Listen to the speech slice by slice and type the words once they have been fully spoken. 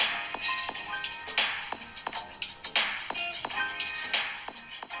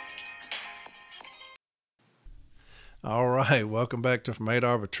All right, welcome back to From 8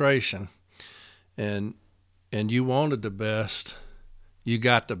 Arbitration. And you wanted the best, you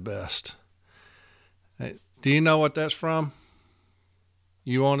got the best. Hey, do you know what that's from?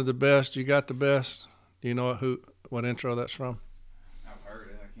 You wanted the best, you got the best. Do you know what intro that's from? I've heard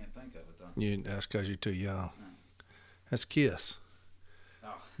it. I can't think of it though. That's because you're too young. That's Kiss.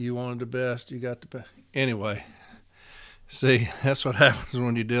 Oh, You wanted the best, you got the best. Anyway, see, that's what happens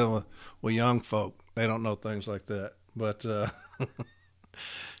when you deal with young folk. They don't know things like that. But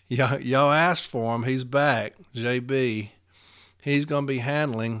y'all asked for him. He's back. JB. He's going to be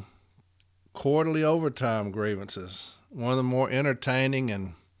handling quarterly overtime grievances. One of the more entertaining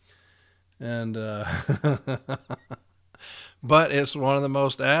and but it's one of the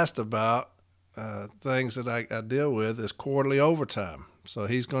most asked about things that I deal with is quarterly overtime. So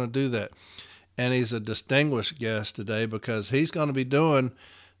he's going to do that. And he's a distinguished guest today because he's going to be doing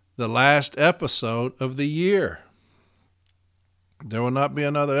the last episode of the year. There will not be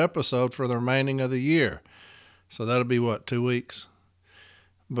another episode for the remaining of the year. So that'll be, 2 weeks?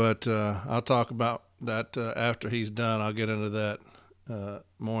 But I'll talk about that after he's done. I'll get into that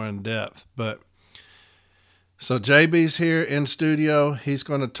more in depth. But so JB's here in studio. He's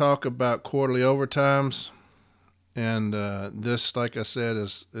going to talk about quarterly overtimes. And this, like I said,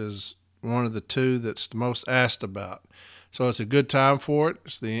 is one of the two that's the most asked about. So it's a good time for it.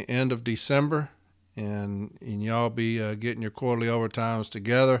 It's the end of December. And y'all be getting your quarterly overtimes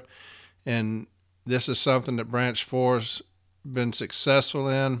together. And this is something that Branch 4's been successful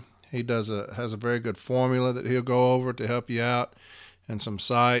in. He has a very good formula that he'll go over to help you out and some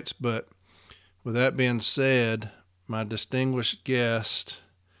sites. But with that being said, my distinguished guest,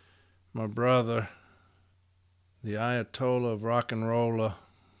 my brother, the Ayatollah of rock and roller,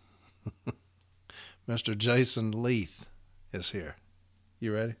 Mr. Jason Leith, is here.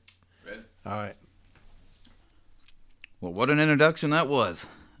 You ready? ready? All right. Well, what an introduction that was.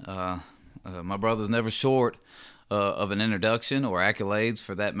 My brother's never short of an introduction or accolades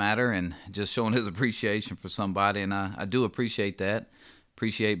for that matter, and just showing his appreciation for somebody, and I do appreciate that.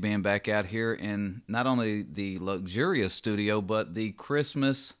 Appreciate being back out here in not only the luxurious studio, but the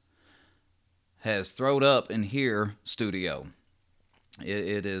Christmas has throwed up in here studio.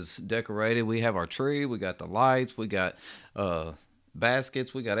 It is decorated. We have our tree. We got the lights. We got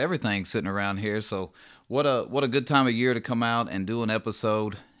baskets. We got everything sitting around here. So what a good time of year to come out and do an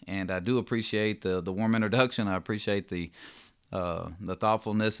episode. And I do appreciate the warm introduction. I appreciate the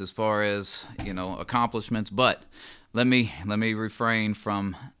thoughtfulness as far as accomplishments. But let me refrain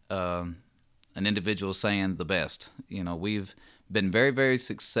from an individual saying the best. We've been very, very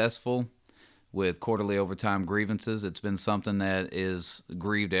successful with quarterly overtime grievances. It's been something that is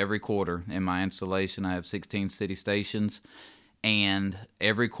grieved every quarter in my installation. I have 16 city stations, and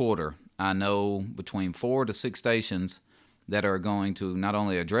every quarter I know between 4 to 6 stations that are going to not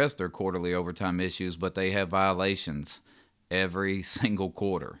only address their quarterly overtime issues, but they have violations every single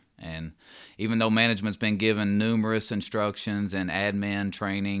quarter. And even though management's been given numerous instructions and admin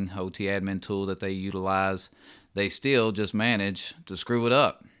training, OT admin tool that they utilize, they still just manage to screw it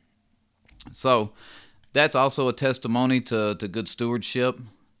up. So that's also a testimony to good stewardship.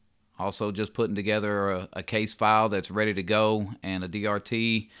 Also just putting together a case file that's ready to go, and a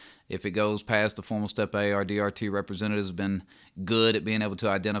DRT. If it goes past the formal step A, our DRT representative has been good at being able to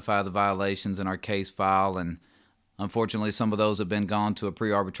identify the violations in our case file, and unfortunately some of those have been gone to a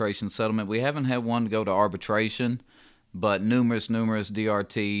pre-arbitration settlement. We haven't had one go to arbitration, but numerous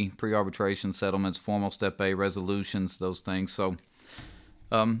DRT, pre-arbitration settlements, formal step A resolutions, those things. So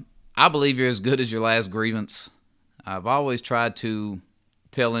I believe you're as good as your last grievance. I've always tried to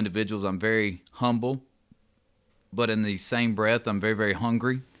tell individuals I'm very humble, but in the same breath, I'm very, very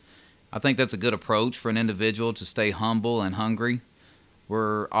hungry. I think that's a good approach for an individual, to stay humble and hungry.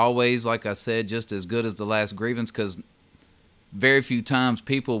 We're always, like I said, just as good as the last grievance, because very few times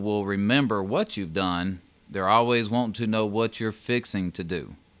people will remember what you've done. They're always wanting to know what you're fixing to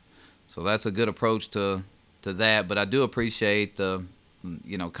do. So that's a good approach to that. But I do appreciate the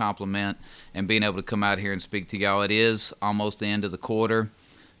compliment and being able to come out here and speak to y'all. It is almost the end of the quarter,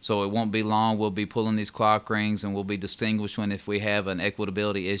 so it won't be long. We'll be pulling these clock rings, and we'll be distinguishing if we have an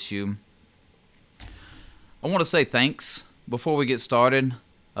equitability issue. I want to say thanks before we get started.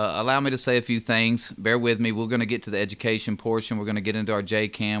 Allow me to say a few things. Bear with me. We're going to get to the education portion. We're going to get into our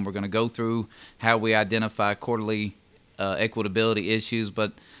JCAM. We're going to go through how we identify quarterly equitability issues.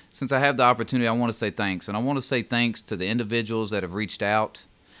 But since I have the opportunity, I want to say thanks. And I want to say thanks to the individuals that have reached out.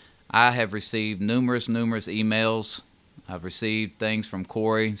 I have received numerous emails. I've received things from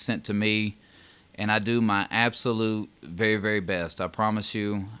Corey sent to me, and I do my absolute very, very best. I promise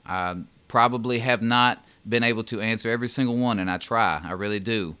you, I probably have not been able to answer every single one, and I try. I really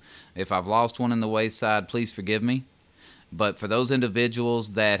do. If I've lost one in the wayside, please forgive me. But for those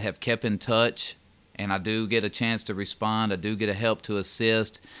individuals that have kept in touch, and I do get a chance to respond, I do get a help to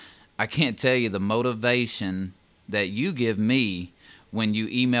assist, I can't tell you the motivation that you give me when you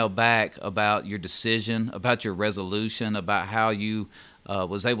email back about your decision, about your resolution, about how you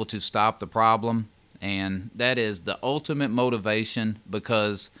was able to stop the problem. And that is the ultimate motivation,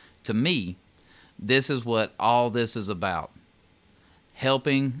 because to me, this is what all this is about.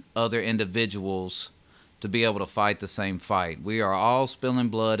 Helping other individuals to be able to fight the same fight. We are all spilling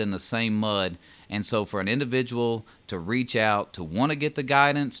blood in the same mud. And so for an individual to reach out, to want to get the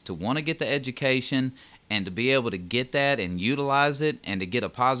guidance, to want to get the education, and to be able to get that and utilize it, and to get a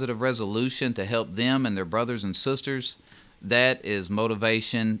positive resolution to help them and their brothers and sisters, that is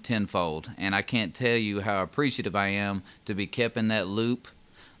motivation tenfold. And I can't tell you how appreciative I am to be kept in that loop.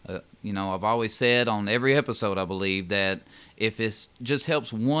 I've always said on every episode, I believe, that if it just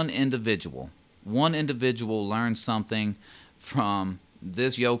helps one individual learn something from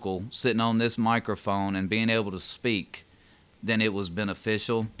this yokel sitting on this microphone and being able to speak, then it was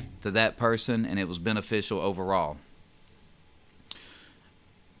beneficial to that person, and it was beneficial overall.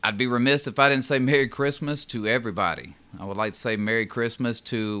 I'd be remiss if I didn't say Merry Christmas to everybody. I would like to say Merry Christmas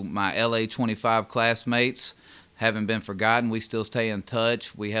to my LA 25 classmates. Haven't been forgotten. We still stay in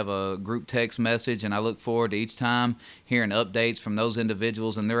touch. We have a group text message, and I look forward to each time hearing updates from those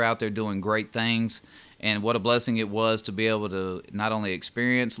individuals, and they're out there doing great things. And what a blessing it was to be able to not only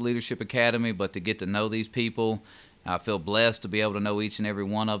experience Leadership Academy, but to get to know these people. I feel blessed to be able to know each and every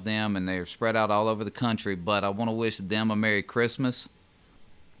one of them, and they're spread out all over the country. But I want to wish them a Merry Christmas.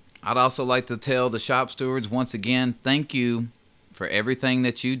 I'd also like to tell the shop stewards once again, thank you for everything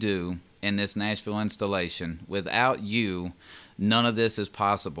that you do in this Nashville installation. Without you, none of this is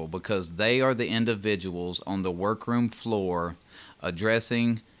possible, because they are the individuals on the workroom floor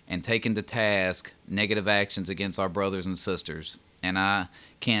addressing and taking to task negative actions against our brothers and sisters. And I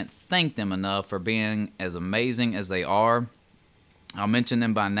can't thank them enough for being as amazing as they are. I'll mention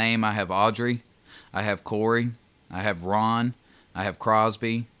them by name. I have Audrey, I have Corey, I have Ron, I have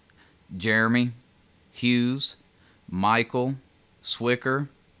Crosby, Jeremy, Hughes, Michael, Swicker,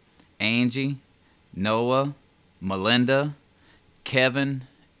 Angie, Noah, Melinda, Kevin,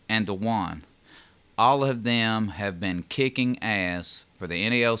 and DeJuan. All of them have been kicking ass for the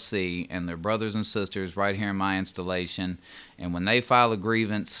NALC and their brothers and sisters right here in my installation. And when they file a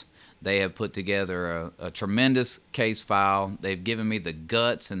grievance, they have put together a tremendous case file. They've given me the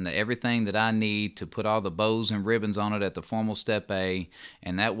guts and everything that I need to put all the bows and ribbons on it at the formal Step A.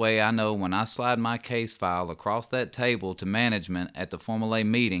 And that way I know when I slide my case file across that table to management at the formal A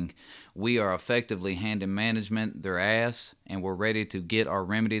meeting, we are effectively handing management their ass, and we're ready to get our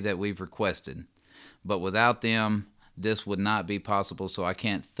remedy that we've requested. But without them, this would not be possible. So I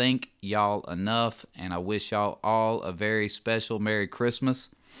can't thank y'all enough, and I wish y'all all a very special Merry Christmas.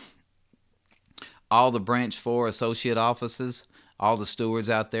 All the Branch 4 associate offices, all the stewards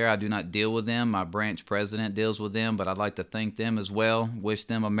out there, I do not deal with them. My branch president deals with them, but I'd like to thank them as well. Wish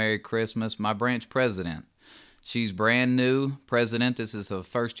them a Merry Christmas. My branch president, she's brand new president. This is the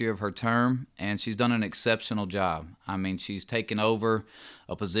first year of her term, and she's done an exceptional job. I mean, she's taken over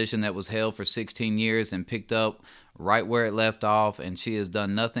a position that was held for 16 years and picked up right where it left off, and she has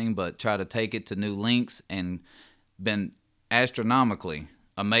done nothing but try to take it to new lengths and been astronomically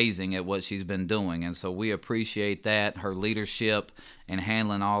amazing at what she's been doing. And so we appreciate that, her leadership and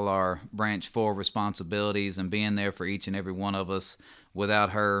handling all our Branch 4 responsibilities and being there for each and every one of us.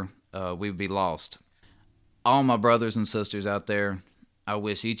 Without her, we'd be lost. All my brothers and sisters out there, I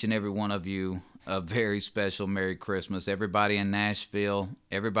wish each and every one of you a very special Merry Christmas. Everybody in Nashville,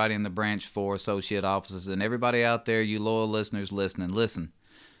 everybody in the Branch 4 associate offices, and everybody out there, you loyal listeners listening. Listen,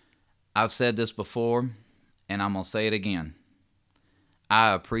 I've said this before, and I'm going to say it again.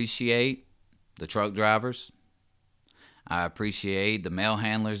 I appreciate the truck drivers. I appreciate the mail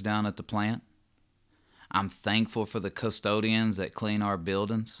handlers down at the plant. I'm thankful for the custodians that clean our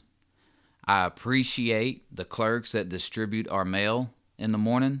buildings. I appreciate the clerks that distribute our mail in the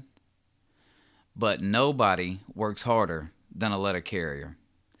morning. But nobody works harder than a letter carrier.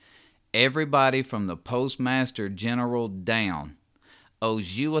 Everybody from the postmaster general down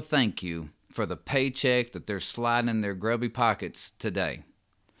owes you a thank you for the paycheck that they're sliding in their grubby pockets today.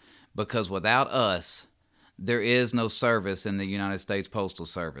 Because without us, there is no service in the United States Postal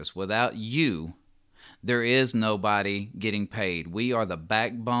Service. Without you, there is nobody getting paid. We are the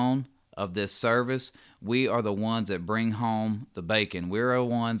backbone of this service. We are the ones that bring home the bacon. We're the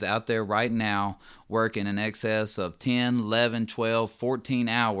ones out there right now working in excess of 10, 11, 12, 14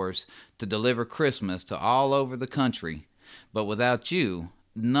 hours to deliver Christmas to all over the country. But without you,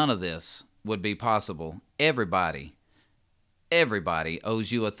 none of this would be possible. Everybody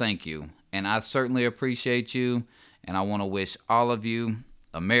owes you a thank you. And I certainly appreciate you. And I want to wish all of you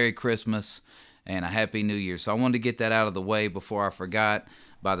a Merry Christmas and a Happy New Year. So I wanted to get that out of the way before I forgot.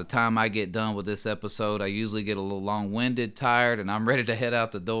 By the time I get done with this episode, I usually get a little long-winded, tired, and I'm ready to head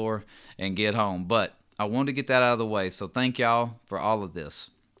out the door and get home. But I wanted to get that out of the way. So thank y'all for all of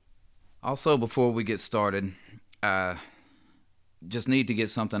this. Also, before we get started, I just need to get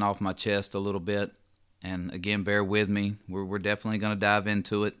something off my chest a little bit. And again, bear with me. We're definitely going to dive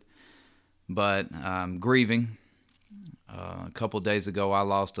into it. But I'm grieving. A couple of days ago, I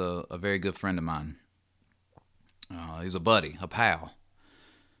lost a very good friend of mine. He's a buddy, a pal.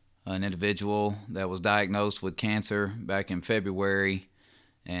 An individual that was diagnosed with cancer back in February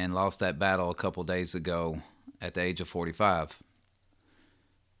and lost that battle a couple of days ago at the age of 45.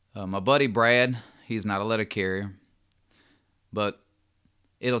 My buddy Brad, he's not a letter carrier, but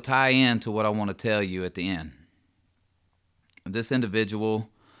it'll tie in to what I want to tell you at the end. This individual,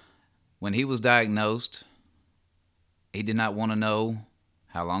 when he was diagnosed, he did not want to know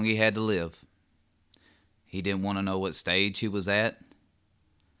how long he had to live. He didn't want to know what stage he was at.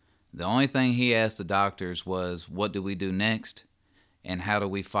 The only thing he asked the doctors was, what do we do next? And how do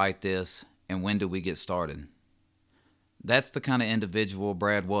we fight this? And when do we get started? That's the kind of individual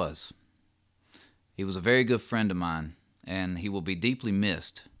Brad was. He was a very good friend of mine, and he will be deeply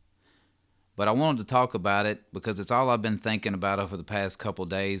missed. But I wanted to talk about it because it's all I've been thinking about over the past couple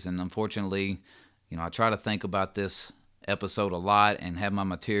days, and unfortunately, I try to think about this episode a lot and have my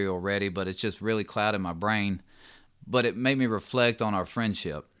material ready, but it's just really clouded my brain. But it made me reflect on our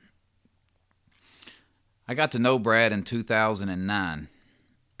friendship. I got to know Brad in 2009.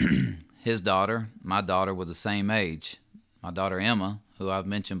 His daughter, my daughter, were the same age. My daughter Emma, who I've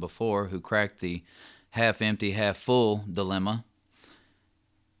mentioned before, who cracked the half empty, half full dilemma.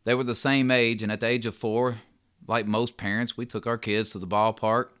 They were the same age, and at the age of 4, like most parents, we took our kids to the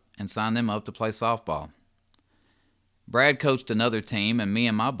ballpark and signed them up to play softball. Brad coached another team, and me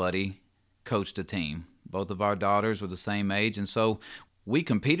and my buddy coached a team. Both of our daughters were the same age, and so we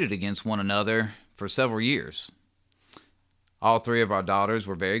competed against one another for several years. All 3 of our daughters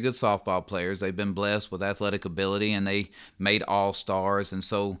were very good softball players. They've been blessed with athletic ability, and they made all-stars, and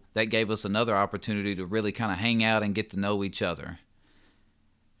so that gave us another opportunity to really kind of hang out and get to know each other.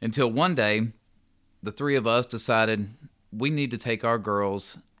 Until one day, the 3 of us decided we need to take our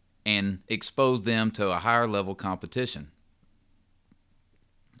girls and expose them to a higher level competition.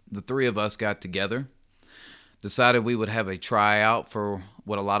 The 3 of us got together, decided we would have a tryout for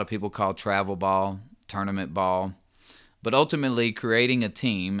what a lot of people call travel ball, tournament ball, but ultimately creating a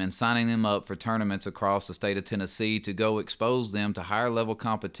team and signing them up for tournaments across the state of Tennessee to go expose them to higher level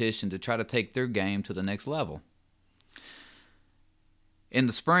competition to try to take their game to the next level. In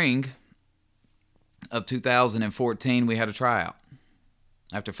the spring of 2014, we had a tryout.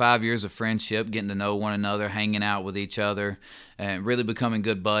 After 5 years of friendship, getting to know one another, hanging out with each other, and really becoming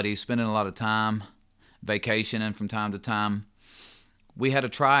good buddies, spending a lot of time vacationing from time to time, we had a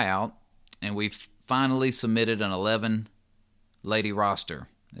tryout, and we finally submitted an 11-lady roster,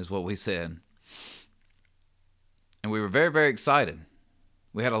 is what we said. And we were very, very excited.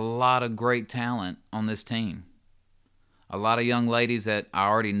 We had a lot of great talent on this team. A lot of young ladies that I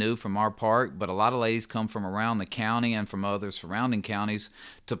already knew from our park, but a lot of ladies come from around the county and from other surrounding counties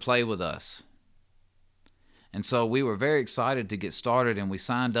to play with us. And so we were very excited to get started, and we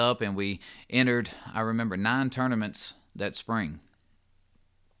signed up, and we entered, I remember, 9 tournaments that spring.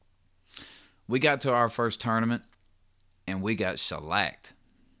 We got to our first tournament, and we got shellacked.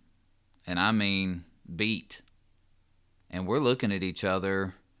 And I mean beat. And we're looking at each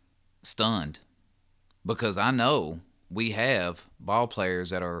other stunned, because I know we have ball players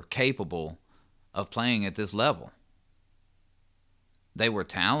that are capable of playing at this level. They were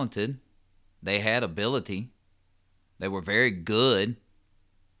talented. They had ability. They were very good.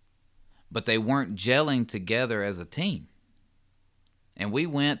 But they weren't gelling together as a team. And we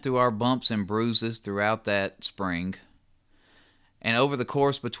went through our bumps and bruises throughout that spring. And over the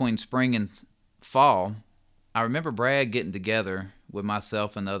course between spring and fall, I remember Brad getting together with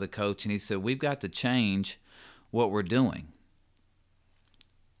myself and the other coach, and he said, we've got to change what we're doing.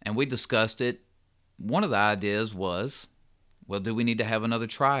 And we discussed it. One of the ideas was, well, do we need to have another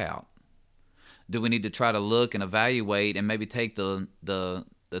tryout? Do we need to try to look and evaluate and maybe take the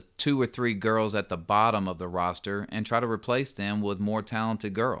 2 or 3 girls at the bottom of the roster and try to replace them with more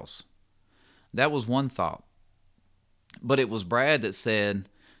talented girls? That was one thought. But it was Brad that said,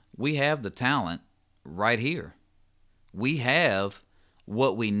 we have the talent right here. We have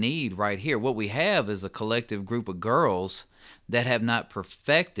what we need right here. What we have is a collective group of girls that have not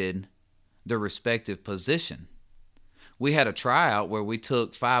perfected their respective position. We had a tryout where we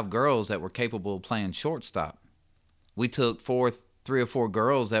took 5 girls that were capable of playing shortstop. We took 3 or 4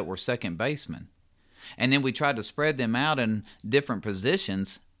 girls that were second basemen. And then we tried to spread them out in different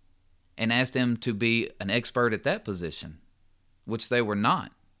positions and asked them to be an expert at that position, which they were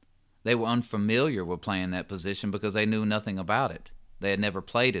not. They were unfamiliar with playing that position because they knew nothing about it. They had never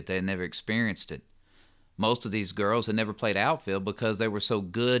played it. They had never experienced it. Most of these girls had never played outfield because they were so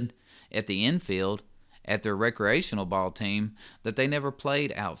good at the infield at their recreational ball team that they never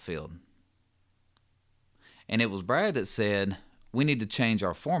played outfield. And it was Brad that said, we need to change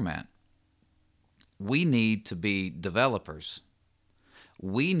our format. We need to be developers.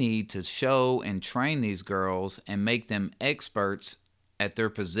 We need to show and train these girls and make them experts at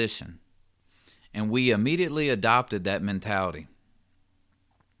their position. And we immediately adopted that mentality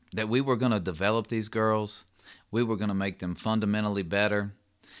that we were going to develop these girls. We were going to make them fundamentally better.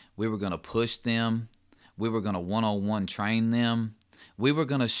 We were going to push them. We were going to one-on-one train them. We were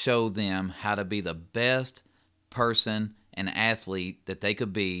going to show them how to be the best person and athlete that they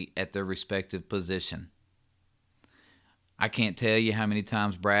could be at their respective position. I can't tell you how many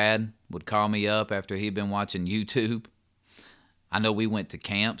times Brad would call me up after he'd been watching YouTube. I know we went to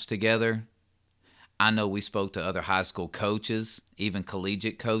camps together. I know we spoke to other high school coaches, even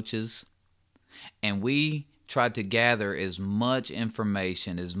collegiate coaches. And we tried to gather as much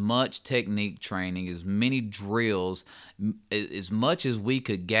information, as much technique training, as many drills, as much as we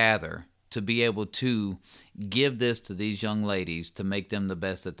could gather to be able to give this to these young ladies to make them the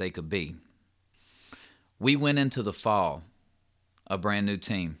best that they could be. We went into the fall, a brand new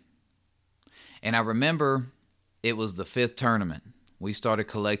team. And I remember it was the 5th tournament. We started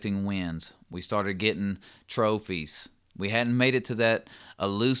collecting wins. We started getting trophies. We hadn't made it to that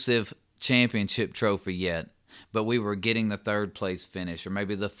elusive championship trophy yet, but we were getting the 3rd place finish or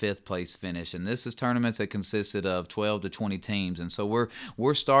maybe the 5th place finish. And this is tournaments that consisted of 12 to 20 teams. And so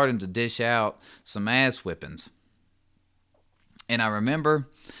we're starting to dish out some ass whippings. And I remember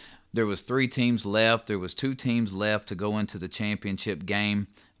there was 3 teams left. There was 2 teams left to go into the championship game.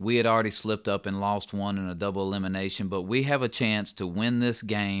 We had already slipped up and lost one in a double elimination, but we have a chance to win this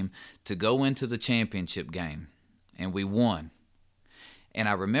game to go into the championship game. And we won. And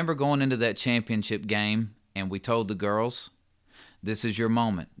I remember going into that championship game, and we told the girls, this is your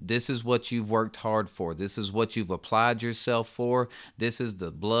moment. This is what you've worked hard for. This is what you've applied yourself for. This is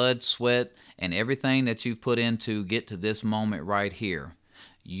the blood, sweat, and everything that you've put in to get to this moment right here.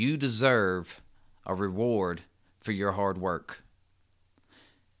 You deserve a reward for your hard work.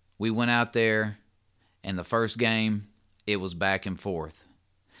 We went out there, and the first game, it was back and forth.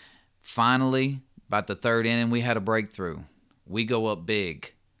 Finally, about the 3rd inning, we had a breakthrough. We go up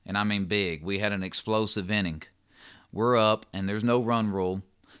big, and I mean big. We had an explosive inning. We're up, and there's no run rule,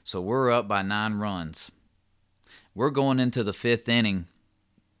 so we're up by 9 runs. We're going into the 5th inning,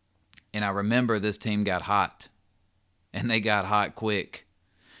 and I remember this team got hot, and they got hot quick.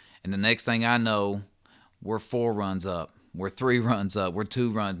 And the next thing I know, we're 4 runs up. We're 3 runs up. We're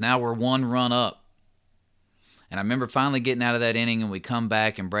 2 runs. Now we're 1 run up. And I remember finally getting out of that inning, and we come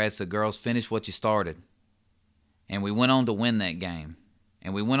back, and Brad said, girls, finish what you started. And we went on to win that game.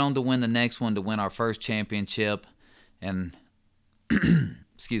 And we went on to win the next one to win our first championship. And,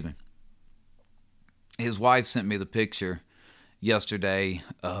 excuse me, his wife sent me the picture yesterday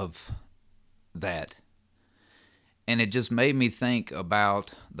of that. And it just made me think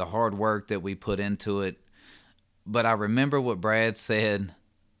about the hard work that we put into it. But I remember what Brad said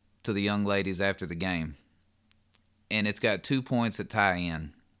to the young ladies after the game. And it's got 2 points that tie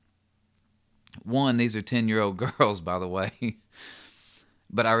in. One, these are 10-year-old girls, by the way.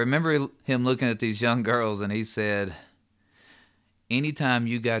 But I remember him looking at these young girls, and he said, anytime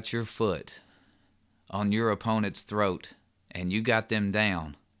you got your foot on your opponent's throat and you got them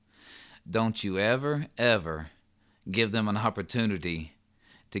down, don't you ever, ever give them an opportunity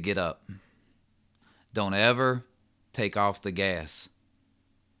to get up. Don't ever take off the gas.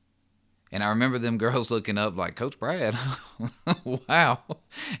 And I remember them girls looking up like, Coach Brad, wow,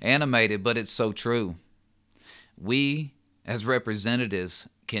 animated, but it's so true. We, as representatives,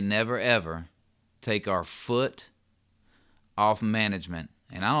 can never, ever take our foot off management.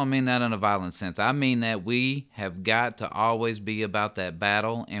 And I don't mean that in a violent sense. I mean that we have got to always be about that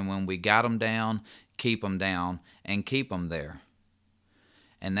battle, and when we got them down, keep them down and keep them there.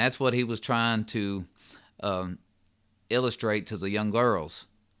 And that's what he was trying to illustrate to the young girls.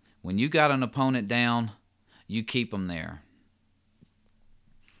 When you got an opponent down, you keep them there.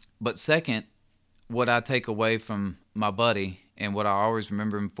 But second, what I take away from my buddy and what I always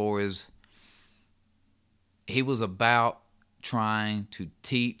remember him for is he was about trying to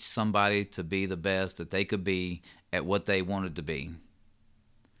teach somebody to be the best that they could be at what they wanted to be.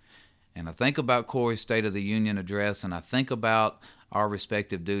 And I think about Corey's State of the Union address, and I think about our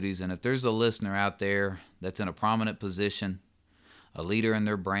respective duties. And if there's a listener out there that's in a prominent position, a leader in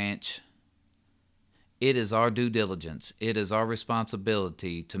their branch, it is our due diligence, it is our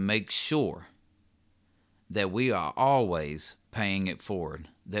responsibility to make sure that we are always paying it forward,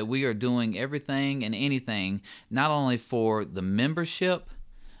 that we are doing everything and anything, not only for the membership,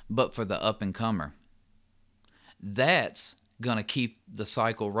 but for the up-and-comer. That's going to keep the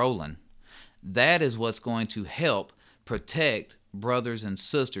cycle rolling. That is what's going to help protect brothers and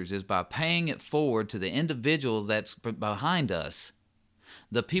sisters, is by paying it forward to the individual that's behind us.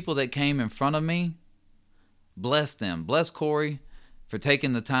 The people that came in front of me, bless them. Bless Corey for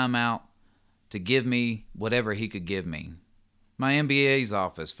taking the time out to give me whatever he could give me. My MBA's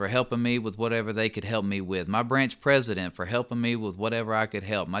office for helping me with whatever they could help me with. My branch president for helping me with whatever I could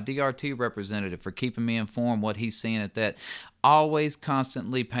help. My DRT representative for keeping me informed what he's seeing at that. Always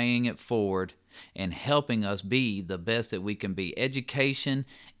constantly paying it forward and helping us be the best that we can be. Education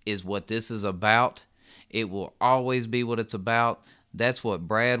is what this is about. It will always be what it's about. That's what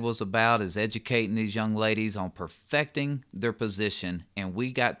Brad was about, is educating these young ladies on perfecting their position, and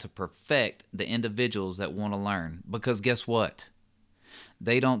we got to perfect the individuals that want to learn. Because guess what?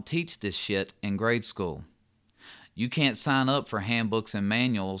 They don't teach this shit in grade school. You can't sign up for handbooks and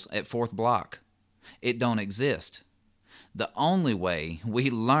manuals at 4th block. It don't exist. The only way we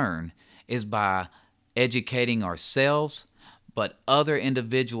learn is by educating ourselves, but other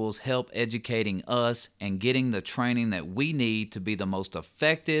individuals help educating us and getting the training that we need to be the most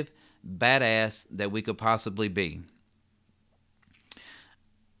effective badass that we could possibly be.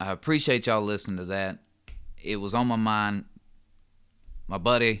 I appreciate y'all listening to that. It was on my mind. My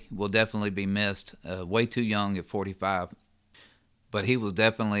buddy will definitely be missed. Way too young at 45. But he was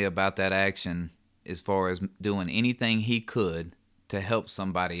definitely about that action as far as doing anything he could to help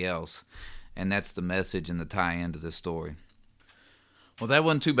somebody else. And that's the message and the tie-in to this story. Well, that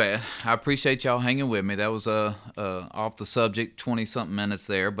wasn't too bad. I appreciate y'all hanging with me. That was off the subject, 20-something minutes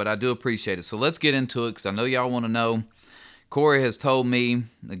there, but I do appreciate it. So let's get into it, because I know y'all want to know. Corey has told me,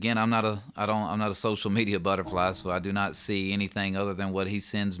 again, I'm not a social media butterfly, so I do not see anything other than what he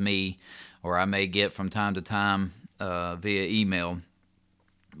sends me, or I may get from time to time via email.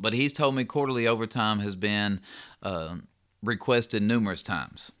 But he's told me Quarterly Overtime has been requested numerous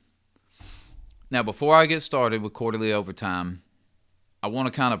times. Now, before I get started with Quarterly Overtime, I want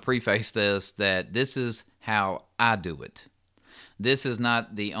to kind of preface this, that this is how I do it. This is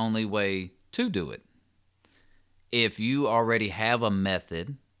not the only way to do it. If you already have a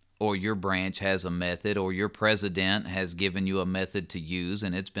method, or your branch has a method, or your president has given you a method to use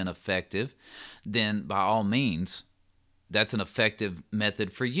and it's been effective, then by all means, that's an effective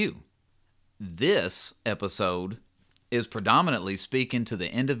method for you. This episode is predominantly speaking to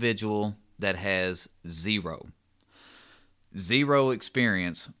the individual that has zero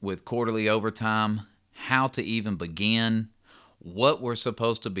experience with Quarterly Overtime, how to even begin, what we're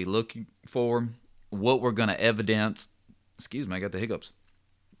supposed to be looking for, what we're going to evidence, I got the hiccups,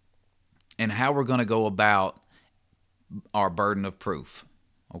 and how we're going to go about our burden of proof.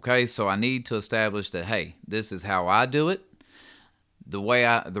 Okay, so I need to establish that, hey, this is how I do it.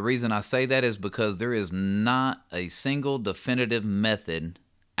 The reason I say that is because there is not a single definitive method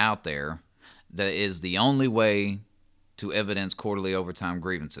out there that is the only way to evidence Quarterly Overtime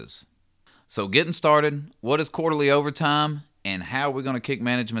grievances. So getting started, what is Quarterly Overtime, and how are we going to kick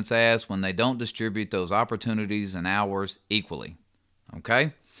management's ass when they don't distribute those opportunities and hours equally?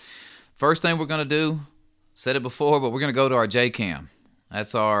 Okay? First thing we're going to do, said it before, but we're going to go to our JCAM.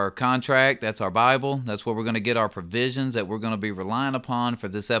 That's our contract, that's our Bible, that's where we're going to get our provisions that we're going to be relying upon for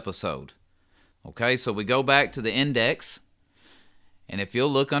this episode. Okay, so we go back to the index, and if you'll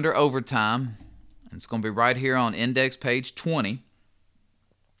look under overtime, it's going to be right here on index page 20.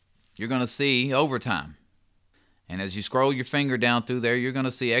 You're going to see overtime. And as you scroll your finger down through there, you're going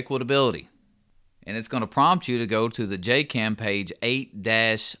to see equitability. And it's going to prompt you to go to the JCAM page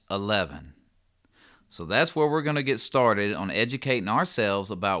 8-11. So that's where we're going to get started on educating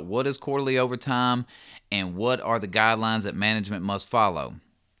ourselves about what is Quarterly Overtime and what are the guidelines that management must follow.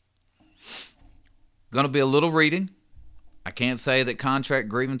 Going to be a little reading. I can't say that contract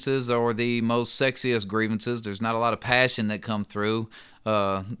grievances are the most sexiest grievances. There's not a lot of passion that come through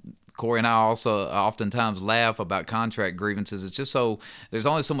Corey and I also oftentimes laugh about contract grievances. It's just so there's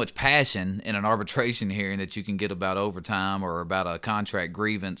only so much passion in an arbitration hearing that you can get about overtime or about a contract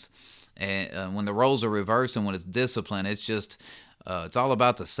grievance. And when the roles are reversed and when it's discipline, it's just it's all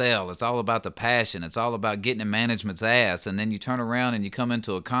about the sell. It's all about the passion. It's all about getting in management's ass. And then you turn around and you come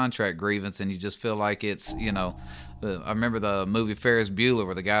into a contract grievance and you just feel like it's, I remember the movie Ferris Bueller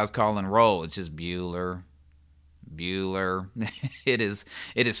where the guy's calling roll. It's just Bueller. It is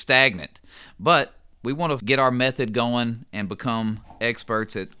stagnant. But we want to get our method going and become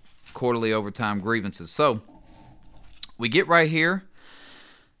experts at quarterly overtime grievances. So we get right here,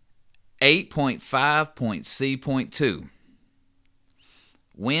 8.5.C.2.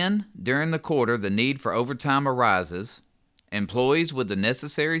 When, during the quarter, the need for overtime arises, employees with the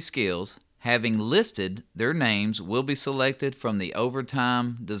necessary skills, having listed their names, will be selected from the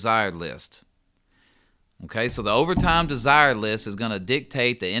overtime desired list. Okay, so the overtime desired list is going to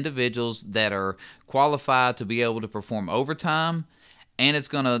dictate the individuals that are qualified to be able to perform overtime, and it's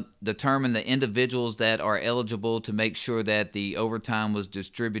going to determine the individuals that are eligible to make sure that the overtime was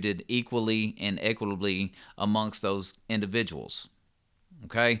distributed equally and equitably amongst those individuals.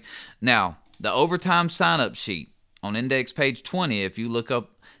 Okay, now the overtime sign-up sheet on index page 20, if you look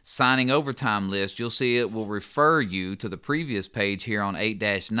up signing overtime list, you'll see it will refer you to the previous page here on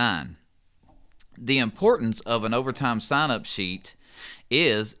 8-9. The importance of an overtime sign-up sheet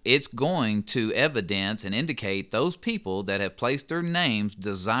is it's going to evidence and indicate those people that have placed their names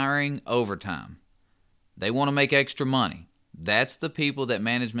desiring overtime. They want to make extra money. That's the people that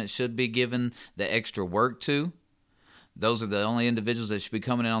management should be giving the extra work to. Those are the only individuals that should be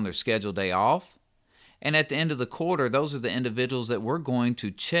coming in on their scheduled day off. And at the end of the quarter, those are the individuals that we're going to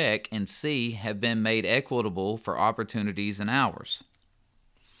check and see have been made equitable for opportunities and hours.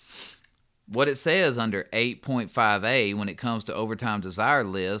 What it says under 8.5A when it comes to overtime desired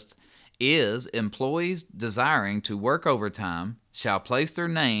list is employees desiring to work overtime shall place their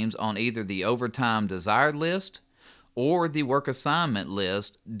names on either the overtime desired list or the work assignment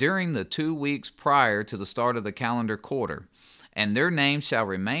list during the 2 weeks prior to the start of the calendar quarter, and their names shall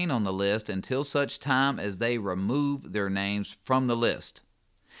remain on the list until such time as they remove their names from the list.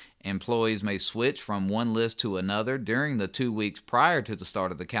 Employees may switch from one list to another during the 2 weeks prior to the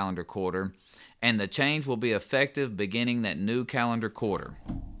start of the calendar quarter, and the change will be effective beginning that new calendar quarter.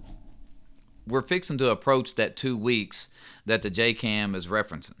 We're fixing to approach that 2 weeks that the JCAM is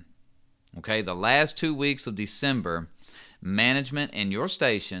referencing. Okay, the last 2 weeks of December, management in your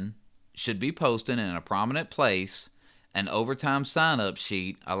station should be posting in a prominent place an overtime sign-up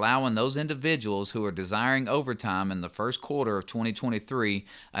sheet allowing those individuals who are desiring overtime in the first quarter of 2023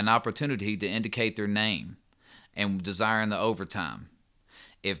 an opportunity to indicate their name and desiring the overtime.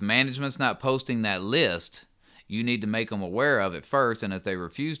 If management's not posting that list, you need to make them aware of it first, and if they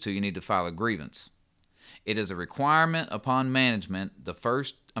refuse to, you need to file a grievance. It is a requirement upon management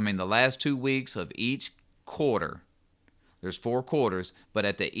the last 2 weeks of each quarter. There's 4 quarters, but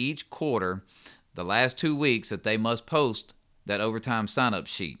at each quarter, the last 2 weeks that they must post that overtime sign-up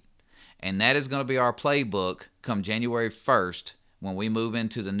sheet. And that is going to be our playbook come January 1st when we move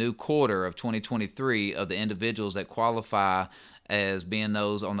into the new quarter of 2023 of the individuals that qualify as being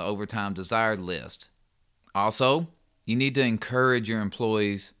those on the overtime desired list. Also, you need to encourage your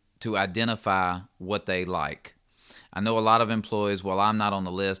employees to identify what they like. I know a lot of employees, well, I'm not on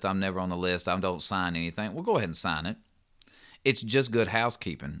the list, I'm never on the list, I don't sign anything. Well, go ahead and sign it. It's just good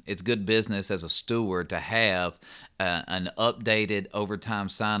housekeeping. It's good business as a steward to have an updated overtime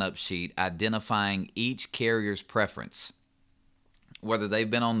sign-up sheet identifying each carrier's preference. Whether they've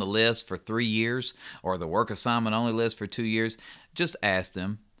been on the list for 3 years or the work assignment only list for 2 years, just ask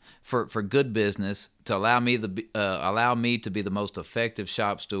them for good business to allow me to be the most effective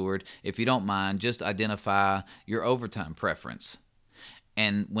shop steward. If you don't mind, just identify your overtime preference.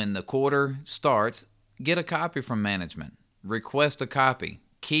 And when the quarter starts, get a copy from management. Request a copy.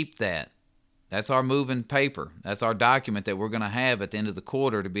 Keep that. That's our moving paper. That's our document that we're going to have at the end of the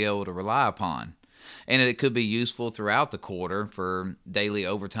quarter to be able to rely upon. And it could be useful throughout the quarter for daily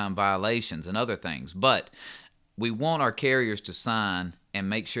overtime violations and other things. But we want our carriers to sign and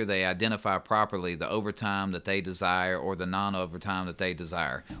make sure they identify properly the overtime that they desire or the non-overtime that they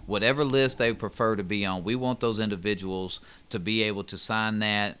desire. Whatever list they prefer to be on, we want those individuals to be able to sign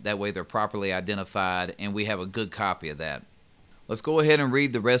that. That way they're properly identified and we have a good copy of that. Let's go ahead and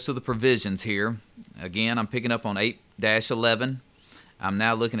read the rest of the provisions here. Again, I'm picking up on 8-11. I'm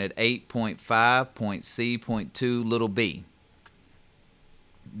now looking at 8.5.C.2 little b.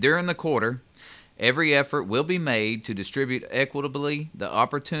 During the quarter, every effort will be made to distribute equitably the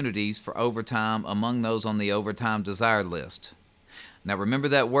opportunities for overtime among those on the overtime desired list. Now remember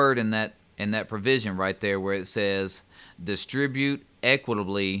that word in that provision right there where it says distribute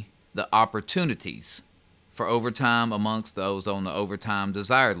equitably the opportunities for overtime amongst those on the overtime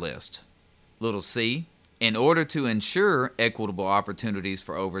desired list. Little c, in order to ensure equitable opportunities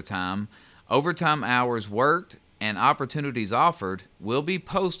for overtime hours worked and opportunities offered will be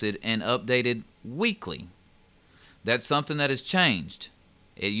posted and updated weekly. That's something that has changed.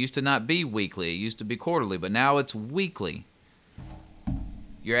 It used to not be weekly. It used to be quarterly, but now it's weekly.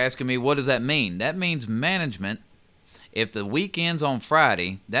 You're asking me, what does that mean? That means management, if the week ends on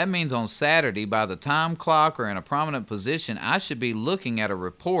Friday, that means on Saturday, by the time clock or in a prominent position, I should be looking at a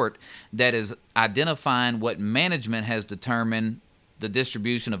report that is identifying what management has determined the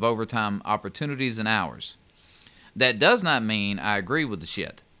distribution of overtime opportunities and hours. That does not mean I agree with the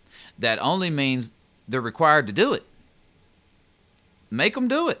shit. That only means they're required to do it. Make them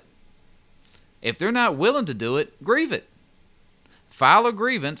do it. If they're not willing to do it, grieve it. File a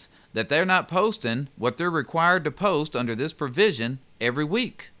grievance that they're not posting what they're required to post under this provision every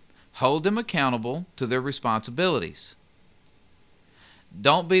week. Hold them accountable to their responsibilities.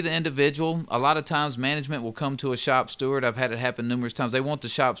 Don't be the individual. A lot of times management will come to a shop steward. I've had it happen numerous times. They want the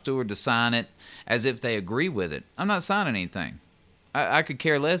shop steward to sign it as if they agree with it. I'm not signing anything. I could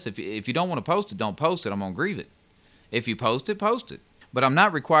care less. If you don't want to post it, don't post it. I'm going to grieve it. If you post it, post it. But I'm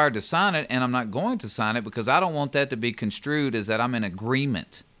not required to sign it, and I'm not going to sign it because I don't want that to be construed as that I'm in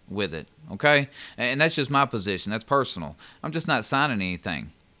agreement with it, okay? And that's just my position. That's personal. I'm just not signing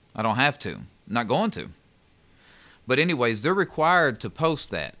anything. I don't have to. I'm not going to. But anyways, they're required to post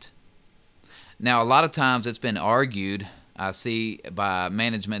that. Now, a lot of times it's been argued, I see by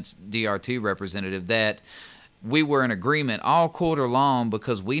management's DRT representative, that we were in agreement all quarter long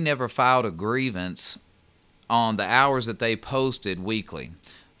because we never filed a grievance on the hours that they posted weekly.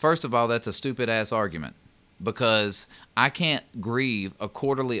 First of all, that's a stupid-ass argument because I can't grieve a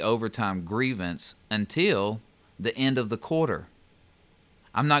quarterly overtime grievance until the end of the quarter.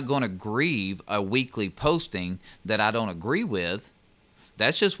 I'm not going to grieve a weekly posting that I don't agree with.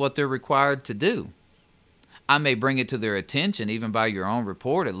 That's just what they're required to do. I may bring it to their attention, even by your own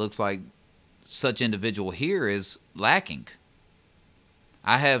report. It looks like such individual here is lacking.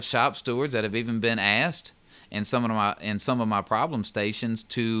 I have shop stewards that have even been asked in some of my problem stations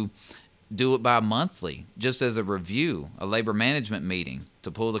to do it by monthly, just as a review, a labor management meeting, to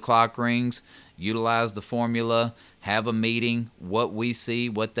pull the clock rings, utilize the formula, have a meeting, what we see,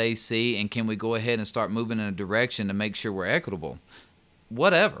 what they see, and can we go ahead and start moving in a direction to make sure we're equitable.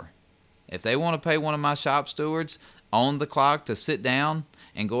 Whatever. If they want to pay one of my shop stewards on the clock to sit down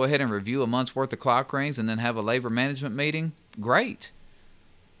and go ahead and review a month's worth of clock rings and then have a labor management meeting, great.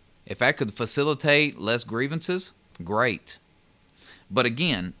 If I could facilitate less grievances, great. But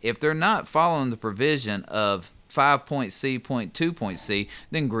again, if they're not following the provision of 5.C.2.C,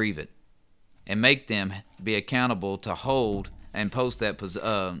 then grieve it and make them be accountable to hold and post that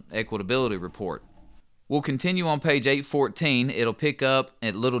equitability report. We'll continue on page 814. It'll pick up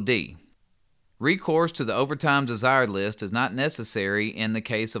at little d. Recourse to the overtime desired list is not necessary in the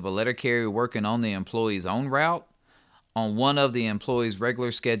case of a letter carrier working on the employee's own route on one of the employee's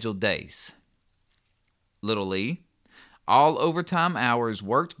regular scheduled days. Little e. All overtime hours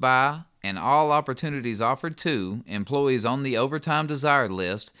worked by and all opportunities offered to employees on the overtime desired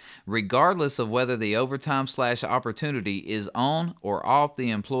list, regardless of whether the overtime/opportunity is on or off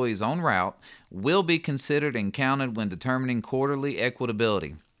the employee's own route, will be considered and counted when determining quarterly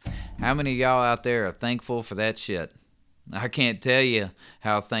equitability. How many of y'all out there are thankful for that shit? I can't tell you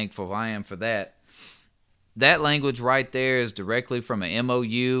how thankful I am for that. That language right there is directly from an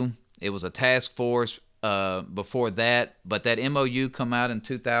MOU. It was a task force before that, but that MOU come out in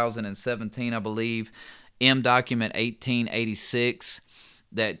 2017, I believe, M document 1886,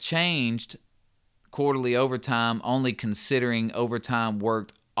 that changed quarterly overtime only considering overtime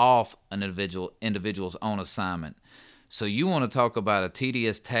worked off an individual's own assignment. So you want to talk about a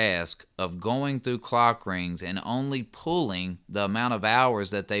tedious task of going through clock rings and only pulling the amount of hours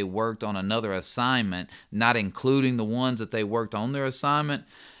that they worked on another assignment, not including the ones that they worked on their assignment.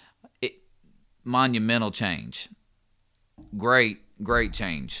 Monumental change. Great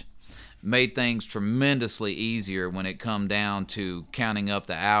change. Made things tremendously easier when it come down to counting up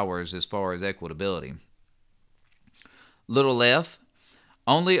the hours as far as equitability. Little f.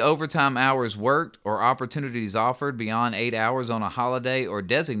 Only overtime hours worked or opportunities offered beyond 8 hours on a holiday or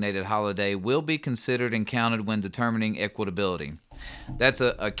designated holiday will be considered and counted when determining equitability. That's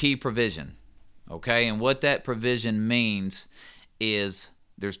a key provision, okay? And what that provision means is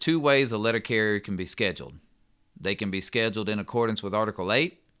there's two ways a letter carrier can be scheduled. They can be scheduled in accordance with Article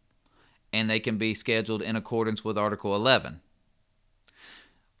 8, and they can be scheduled in accordance with Article 11.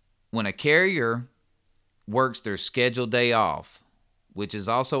 when a carrier works their scheduled day off, which is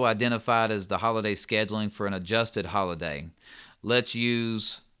also identified as the holiday scheduling for an adjusted holiday. Let's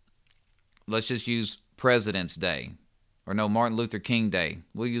just use President's Day, or no, Martin Luther King Day.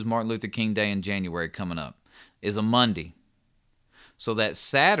 We'll use Martin Luther King Day in January coming up, is a Monday. So that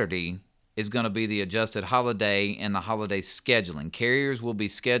Saturday is going to be the adjusted holiday in the holiday scheduling. Carriers will be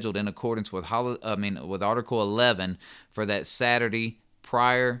scheduled in accordance with with Article 11 for that Saturday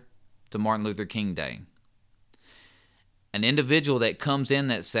prior to Martin Luther King Day. An individual that comes in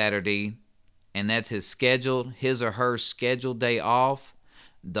that Saturday and that's his or her scheduled day off,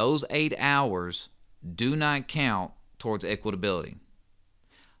 those 8 hours do not count towards equitability.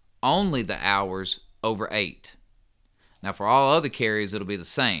 Only the hours over 8. Now, for all other carriers, it'll be the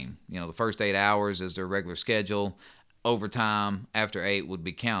same. The first 8 hours is their regular schedule. Overtime after 8 would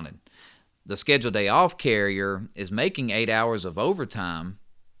be counted. The scheduled day off carrier is making 8 hours of overtime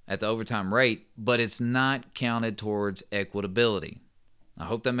at the overtime rate, but it's not counted towards equitability. I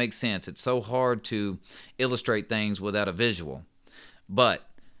hope that makes sense. It's so hard to illustrate things without a visual. But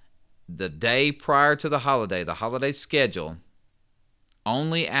the day prior to the holiday schedule,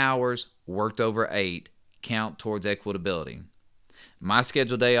 only hours worked over 8 count towards equitability. My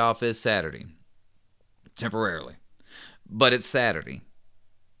scheduled day off is Saturday, temporarily, but it's Saturday.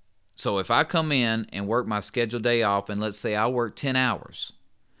 So if I come in and work my scheduled day off, and let's say I work 10 hours,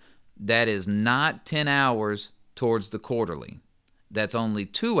 that is not 10 hours towards the quarterly. That's only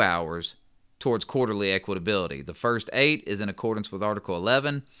 2 hours towards quarterly equitability. The first 8 is in accordance with Article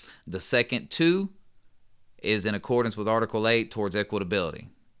 11. The second 2 is in accordance with Article 8 towards equitability.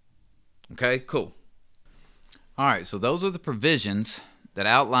 Okay, cool. All right, so those are the provisions that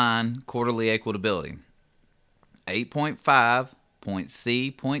outline quarterly equitability.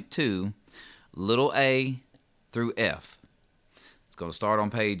 8.5.C.2, little a through F. It's going to start on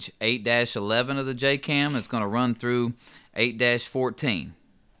page 8-11 of the JCAM. It's going to run through 8-14.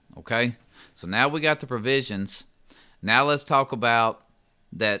 Okay, so now we got the provisions. Now let's talk about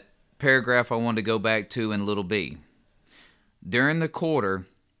that paragraph I wanted to go back to in little b. During the quarter,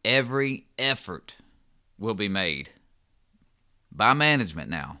 every effort will be made by management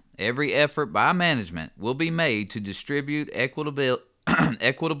now. Every effort by management will be made to distribute equitable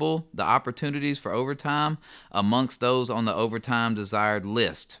the opportunities for overtime amongst those on the overtime desired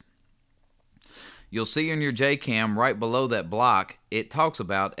list. You'll see in your JCAM right below that block, it talks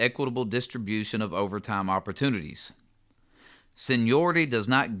about equitable distribution of overtime opportunities. Seniority does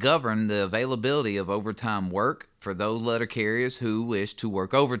not govern the availability of overtime work for those letter carriers who wish to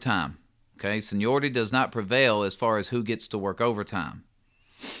work overtime. Okay, seniority does not prevail as far as who gets to work overtime.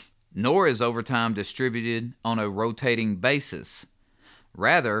 Nor is overtime distributed on a rotating basis.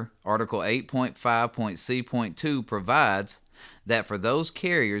 Rather, Article 8.5.C.2 provides that for those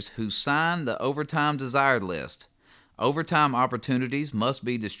carriers who sign the overtime desired list, overtime opportunities must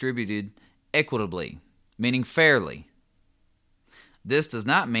be distributed equitably, meaning fairly. This does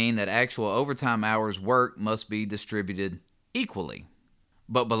not mean that actual overtime hours worked must be distributed equally.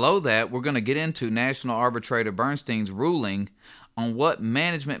 But below that, we're going to get into National Arbitrator Bernstein's ruling on what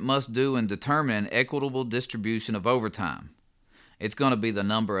management must do in determining an equitable distribution of overtime. It's going to be the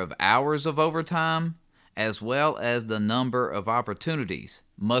number of hours of overtime as well as the number of opportunities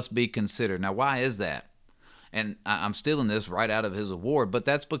must be considered. Now, why is that? And I'm stealing this right out of his award, but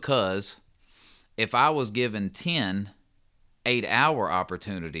that's because if I was given 10 8-hour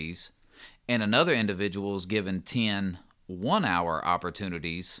opportunities and another individual was given 10 1-hour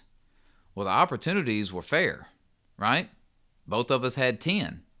opportunities, well, the opportunities were fair, right? Both of us had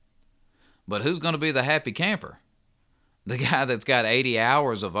 10. But who's going to be the happy camper? The guy that's got 80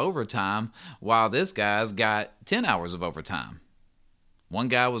 hours of overtime while this guy's got 10 hours of overtime. One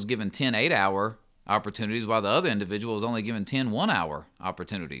guy was given 10 8-hour opportunities while the other individual was only given 10 1-hour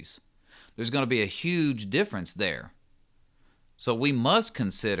opportunities. There's going to be a huge difference there. So we must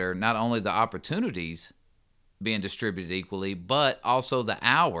consider not only the opportunities being distributed equally, but also the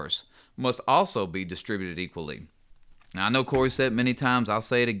hours must also be distributed equally. Now, I know Corey said it many times, I'll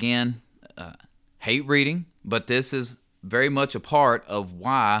say it again, hate reading, but this is very much a part of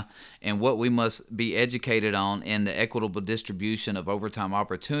why and what we must be educated on in the equitable distribution of overtime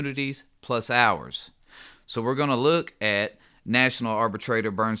opportunities plus hours. So we're going to look at National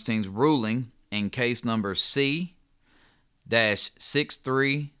Arbitrator Bernstein's ruling in case number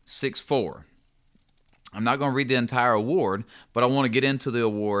C-6364. I'm not going to read the entire award, but I want to get into the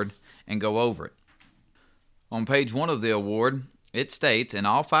award and go over it. On page 1 of the award, it states, in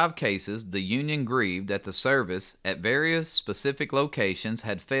all 5 cases, the union grieved that the service at various specific locations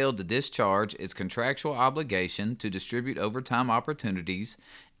had failed to discharge its contractual obligation to distribute overtime opportunities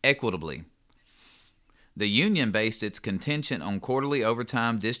equitably. The union based its contention on quarterly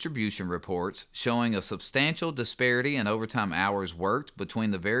overtime distribution reports showing a substantial disparity in overtime hours worked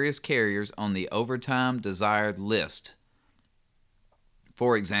between the various carriers on the overtime desired list.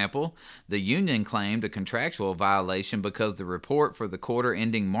 For example, the union claimed a contractual violation because the report for the quarter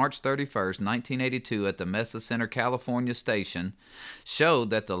ending March 31st, 1982 at the Mesa Center, California station showed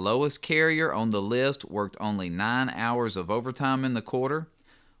that the lowest carrier on the list worked only 9 hours of overtime in the quarter,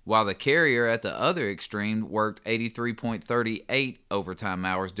 while the carrier at the other extreme worked 83.38 overtime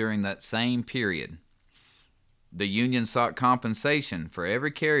hours during that same period. The union sought compensation for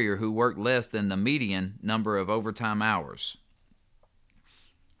every carrier who worked less than the median number of overtime hours.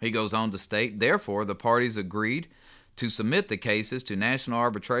 He goes on to state, therefore, the parties agreed to submit the cases to national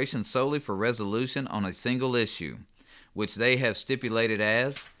arbitration solely for resolution on a single issue, which they have stipulated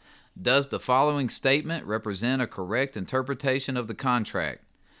as, does the following statement represent a correct interpretation of the contract?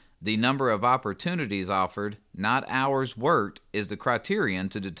 The number of opportunities offered, not hours worked, is the criterion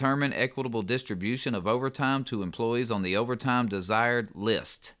to determine equitable distribution of overtime to employees on the overtime desired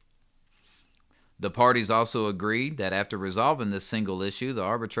list. The parties also agreed that after resolving this single issue, the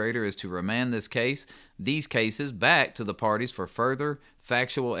arbitrator is to remand these cases back to the parties for further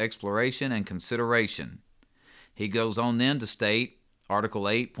factual exploration and consideration. He goes on then to state, Article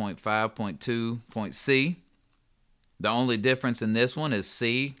 8.5.2.c, the only difference in this one is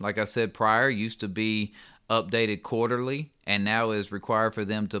C, like I said prior, used to be updated quarterly and now is required for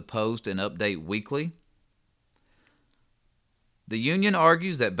them to post and update weekly. The union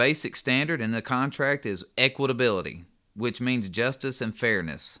argues that basic standard in the contract is equitability, which means justice and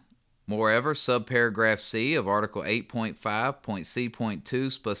fairness. Moreover, subparagraph C of Article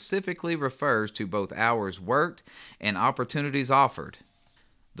 8.5.C.2 specifically refers to both hours worked and opportunities offered.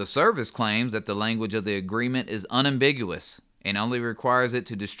 The service claims that the language of the agreement is unambiguous and only requires it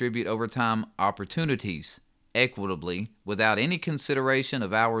to distribute overtime opportunities equitably without any consideration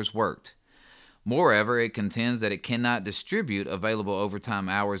of hours worked. Moreover, it contends that it cannot distribute available overtime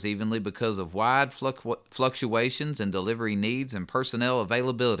hours evenly because of wide fluctuations in delivery needs and personnel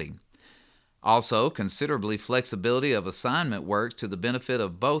availability. Also, considerably flexibility of assignment works to the benefit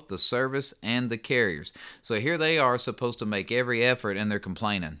of both the service and the carriers. So here they are supposed to make every effort and they're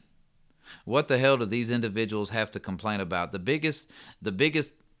complaining. What the hell do these individuals have to complain about? The biggest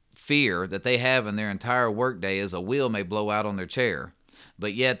fear that they have in their entire workday is a wheel may blow out on their chair.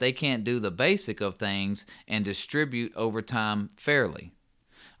 But yet they can't do the basic of things and distribute overtime fairly.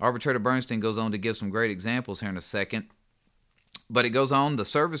 Arbitrator Bernstein goes on to give some great examples here in a second. But it goes on, the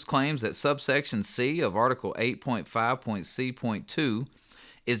service claims that subsection C of Article 8.5.C.2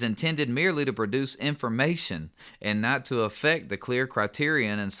 is intended merely to produce information and not to affect the clear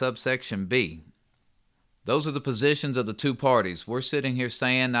criterion in subsection B. Those are the positions of the two parties. We're sitting here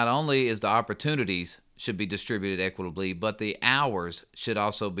saying not only is the opportunities should be distributed equitably, but the hours should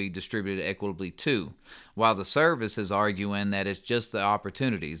also be distributed equitably too, while the service is arguing that it's just the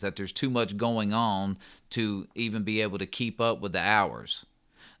opportunities, that there's too much going on to even be able to keep up with the hours.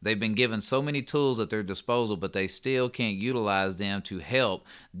 They've been given so many tools at their disposal, but they still can't utilize them to help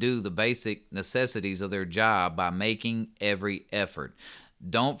do the basic necessities of their job by making every effort.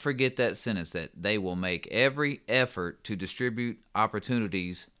 Don't forget that sentence, that they will make every effort to distribute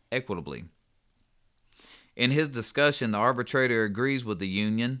opportunities equitably. In his discussion, the arbitrator agrees with the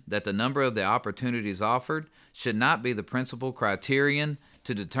union that the number of the opportunities offered should not be the principal criterion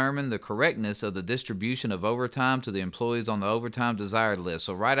to determine the correctness of the distribution of overtime to the employees on the overtime desired list.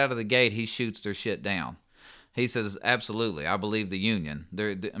 So right out of the gate, he shoots their shit down. He says, absolutely, I believe the union.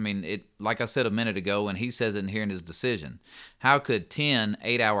 Like I said a minute ago, and he says it here in his decision. How could 10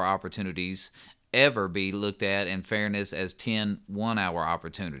 8-hour opportunities ever be looked at in fairness as 10 1-hour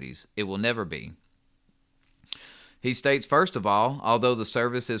opportunities? It will never be. He states, first of all, although the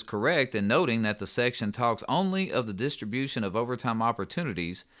service is correct in noting that the section talks only of the distribution of overtime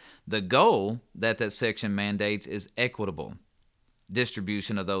opportunities, the goal that section mandates is equitable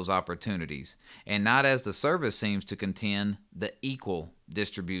distribution of those opportunities, and not, as the service seems to contend, the equal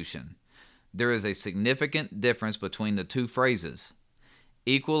distribution. There is a significant difference between the two phrases.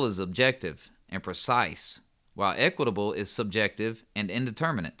 Equal is objective and precise, while equitable is subjective and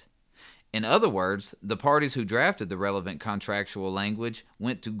indeterminate. In other words, the parties who drafted the relevant contractual language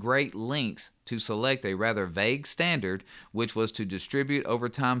went to great lengths to select a rather vague standard, which was to distribute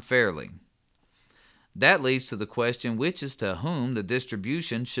overtime fairly. That leads to the question, which is to whom the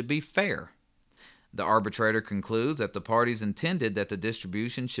distribution should be fair. The arbitrator concludes that the parties intended that the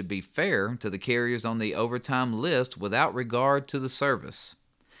distribution should be fair to the carriers on the overtime list without regard to the service.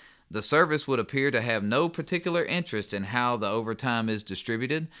 The service would appear to have no particular interest in how the overtime is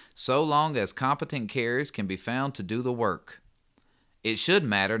distributed, so long as competent carriers can be found to do the work. It should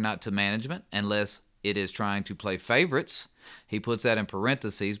matter not to management unless it is trying to play favorites. He puts that in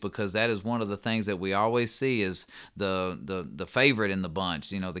parentheses because that is one of the things that we always see is the favorite in the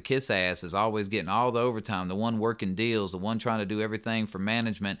bunch. You know, the kiss ass is always getting all the overtime, the one working deals, the one trying to do everything for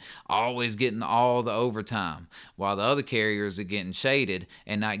management, always getting all the overtime, while the other carriers are getting shaded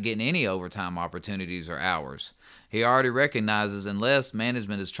and not getting any overtime opportunities or hours. He already recognizes unless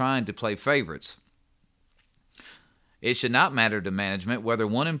management is trying to play favorites. It should not matter to management whether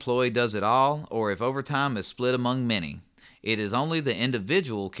one employee does it all or if overtime is split among many. It is only the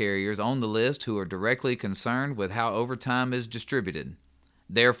individual carriers on the list who are directly concerned with how overtime is distributed.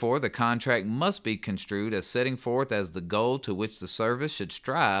 Therefore, the contract must be construed as setting forth as the goal to which the service should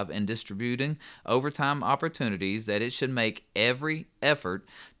strive in distributing overtime opportunities, that it should make every effort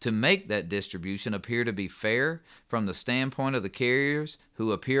to make that distribution appear to be fair from the standpoint of the carriers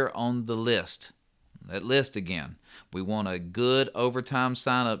who appear on the list. That list again. We want a good overtime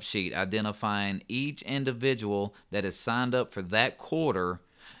sign-up sheet identifying each individual that is signed up for that quarter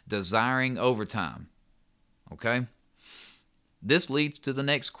desiring overtime. Okay? This leads to the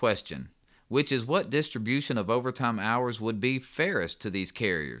next question, which is what distribution of overtime hours would be fairest to these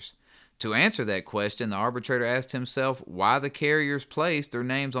carriers? To answer that question, the arbitrator asked himself why the carriers placed their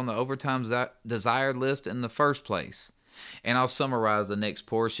names on the overtime desired list in the first place. And I'll summarize the next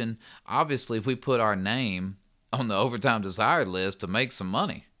portion. Obviously, we put our name on the overtime desired list to make some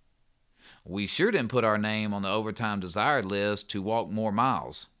money. We sure didn't put our name on the overtime desired list to walk more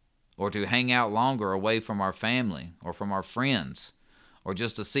miles, or to hang out longer away from our family or from our friends, or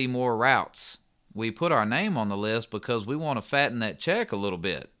just to see more routes. We put our name on the list because we want to fatten that check a little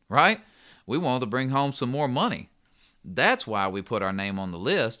bit, right? We want to bring home some more money. That's why we put our name on the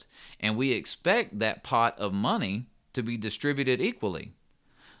list, and we expect that pot of money to be distributed equally.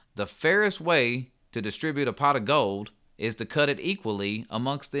 The fairest way to distribute a pot of gold is to cut it equally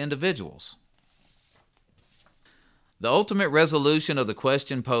amongst the individuals. The ultimate resolution of the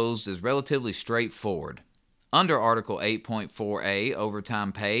question posed is relatively straightforward. Under Article 8.4a,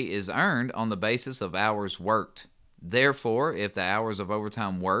 overtime pay is earned on the basis of hours worked. Therefore, if the hours of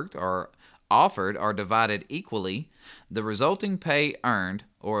overtime worked or offered are divided equally, the resulting pay earned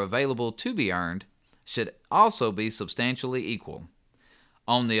or available to be earned should also be substantially equal.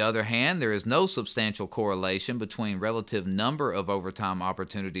 On the other hand, there is no substantial correlation between relative number of overtime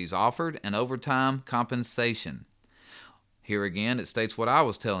opportunities offered and overtime compensation. Here again, it states what I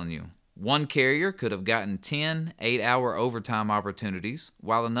was telling you. One carrier could have gotten 10 8-hour overtime opportunities,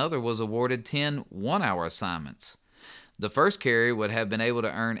 while another was awarded 10 1-hour assignments. The first carrier would have been able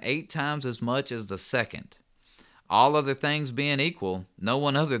to earn 8 times as much as the second. All other things being equal, no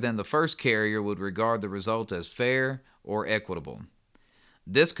one other than the first carrier would regard the result as fair or equitable.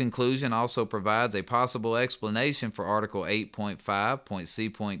 This conclusion also provides a possible explanation for Article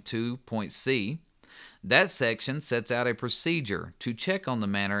 8.5.C.2.C. That section sets out a procedure to check on the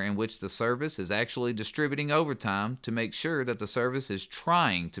manner in which the service is actually distributing overtime to make sure that the service is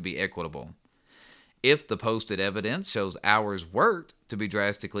trying to be equitable. If the posted evidence shows hours worked to be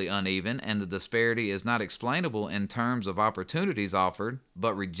drastically uneven and the disparity is not explainable in terms of opportunities offered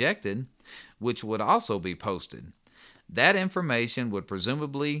but rejected, which would also be posted, that information would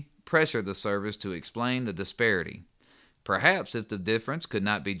presumably pressure the service to explain the disparity. Perhaps if the difference could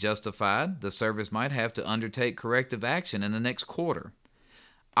not be justified, the service might have to undertake corrective action in the next quarter.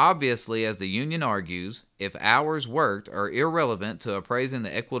 Obviously, as the union argues, if hours worked are irrelevant to appraising the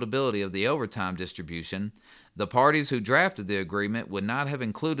equitability of the overtime distribution, the parties who drafted the agreement would not have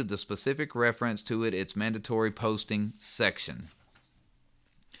included the specific reference to its mandatory posting section.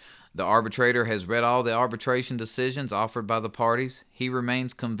 The arbitrator has read all the arbitration decisions offered by the parties. He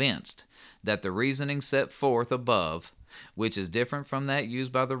remains convinced that the reasoning set forth above, which is different from that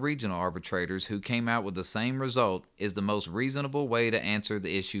used by the regional arbitrators who came out with the same result, is the most reasonable way to answer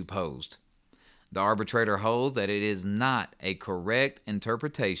the issue posed. The arbitrator holds that it is not a correct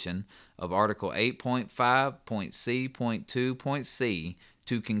interpretation of Article 8.5.C.2.C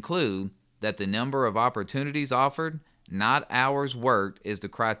to conclude that the number of opportunities offered, not hours worked, is the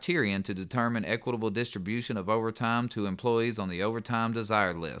criterion to determine equitable distribution of overtime to employees on the overtime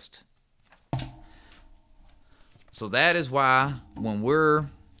desired list. So that is why when we're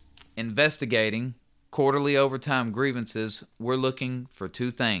investigating quarterly overtime grievances, we're looking for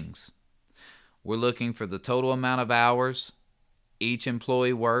two things. We're looking for the total amount of hours each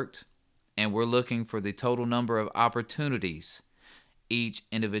employee worked, and we're looking for the total number of opportunities each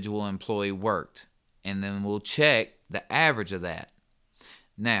individual employee worked. And then we'll check the average of that.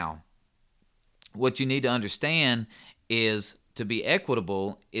 Now, what you need to understand is to be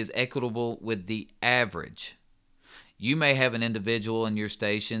equitable is equitable with the average. You may have an individual in your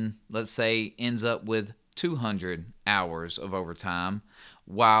station, let's say, ends up with 200 hours of overtime,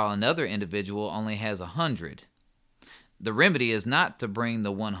 while another individual only has 100. The remedy is not to bring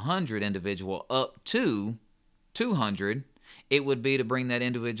the 100 individual up to 200. It would be to bring that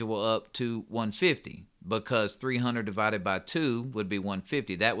individual up to 150, because 300 divided by 2 would be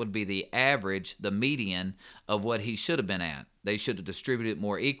 150. That would be the average, the median of what he should have been at. They should have distributed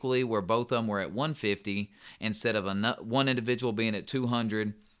more equally, where both of them were at 150 instead of one individual being at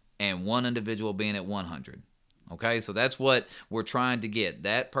 200 and one individual being at 100. Okay, so that's what we're trying to get.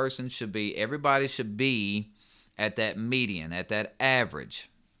 That person should be, everybody should be at that median, at that average.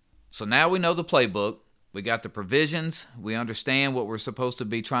 So now we know the playbook. We got the provisions. We understand what we're supposed to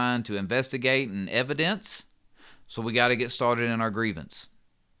be trying to investigate and evidence. So we got to get started in our grievance,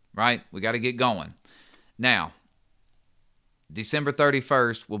 right? We got to get going. Now, December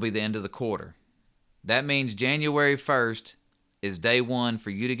 31st will be the end of the quarter. That means January 1st is day one for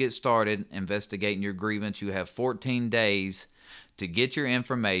you to get started investigating your grievance. You have 14 days to get your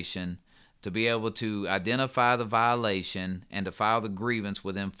information, to be able to identify the violation, and to file the grievance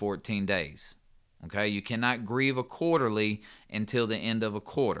within 14 days. Okay, you cannot grieve a quarterly until the end of a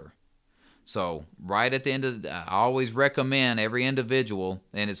quarter. So right at the end of I always recommend every individual,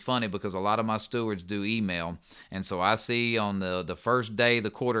 and it's funny because a lot of my stewards do email, and so I see on the first day the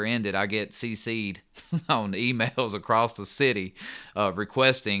quarter ended, I get CC'd on emails across the city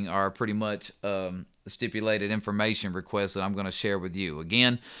requesting our pretty much stipulated information requests that I'm going to share with you.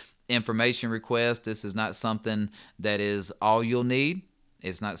 Again, information request, this is not something that is all you'll need.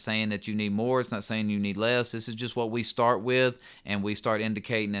 It's not saying that you need more. It's not saying you need less. This is just what we start with, and we start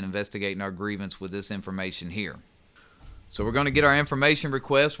indicating and investigating our grievance with this information here. So we're going to get our information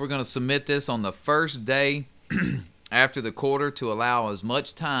request. We're going to submit this on the first day after the quarter to allow as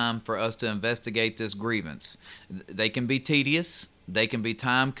much time for us to investigate this grievance. They can be tedious. They can be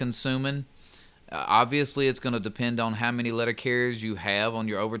time-consuming. Obviously, it's going to depend on how many letter carriers you have on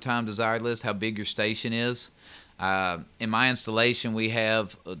your overtime desired list, how big your station is. In my installation, we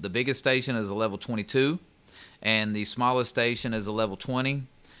have the biggest station is a level 22, and the smallest station is a level 20.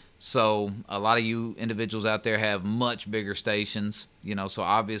 So a lot of you individuals out there have much bigger stations, so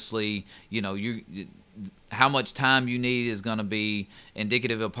obviously, how much time you need is going to be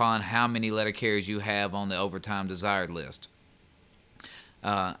indicative upon how many letter carriers you have on the overtime desired list.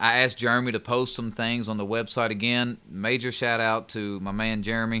 I asked Jeremy to post some things on the website again. Major shout out to my man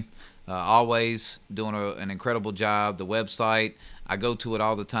Jeremy. Always doing an incredible job. The website, I go to it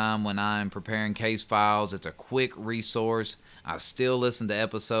all the time when I'm preparing case files. It's a quick resource. I still listen to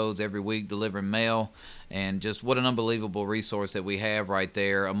episodes every week, delivering mail, and just what an unbelievable resource that we have right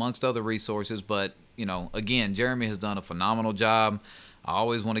there, amongst other resources. But, again, Jeremy has done a phenomenal job. I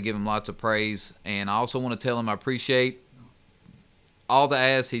always want to give him lots of praise, and I also want to tell him I appreciate all the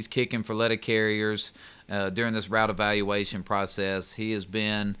ass he's kicking for letter carriers during this route evaluation process. He has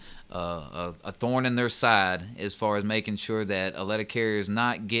been a thorn in their side as far as making sure that a letter carrier is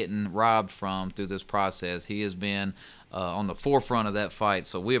not getting robbed from through this process. He has been on the forefront of that fight,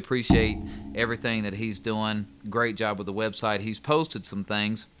 so we appreciate everything that he's doing. Great job with the website. He's posted some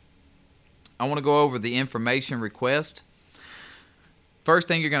things. I want to go over the information request. First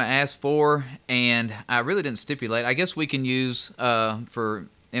thing you're going to ask for, and I really didn't stipulate, I guess we can use for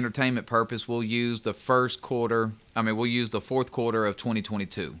entertainment purpose, we'll use the fourth quarter of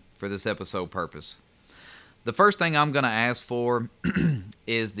 2022 for this episode purpose. The first thing I'm going to ask for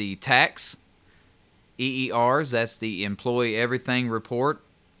is the tax, EERs, that's the Employee Everything Report,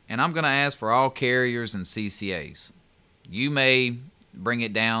 and I'm going to ask for all carriers and CCAs. You may bring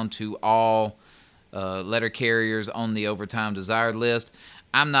it down to all letter carriers on the overtime desired list.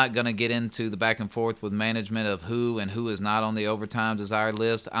 I'm not going to get into the back and forth with management of who and who is not on the overtime desired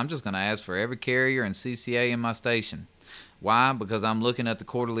list. I'm just going to ask for every carrier and CCA in my station. Why? Because I'm looking at the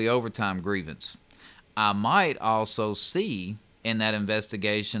quarterly overtime grievance. I might also see in that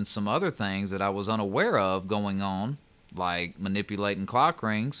investigation some other things that I was unaware of going on, like manipulating clock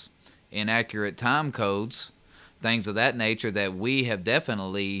rings, inaccurate time codes, things of that nature that we have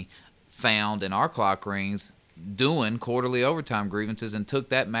definitely found in our clock rings doing quarterly overtime grievances, and took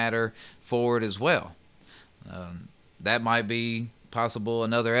that matter forward as well. That might be possible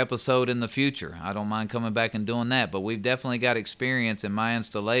another episode in the future. I don't mind coming back and doing that, but we've definitely got experience in my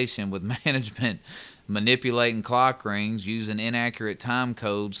installation with management manipulating clock rings, using inaccurate time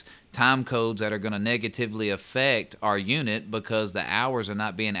codes that are going to negatively affect our unit because the hours are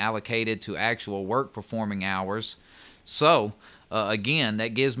not being allocated to actual work performing hours. So again,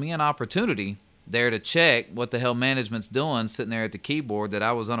 that gives me an opportunity there to check what the hell management's doing sitting there at the keyboard that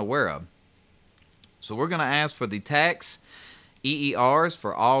I was unaware of. So we're going to ask for the tax EERs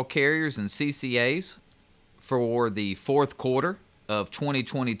for all carriers and CCAs for the fourth quarter of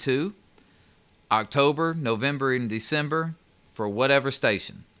 2022, October, November, and December, for whatever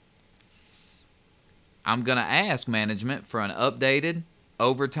station. I'm going to ask management for an updated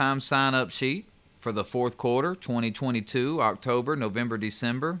overtime sign-up sheet for the fourth quarter, 2022, October, November,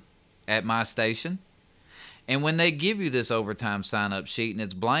 December, at my station. And when they give you this overtime sign-up sheet and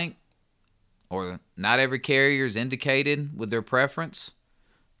it's blank, or not every carrier is indicated with their preference,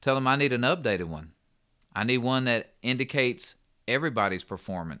 tell them I need an updated one. I need one that indicates everybody's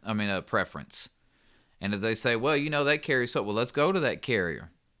preference. And if they say, well, that carrier, so well, let's go to that carrier.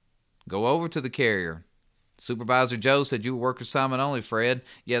 Go over to the carrier. Supervisor Joe said you were work assignment only, Fred.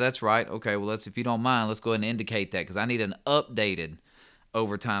 Yeah, that's right. Okay, well, if you don't mind, let's go ahead and indicate that, because I need an updated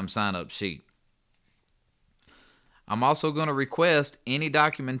overtime sign-up sheet. I'm also going to request any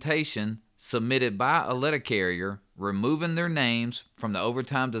documentation submitted by a letter carrier removing their names from the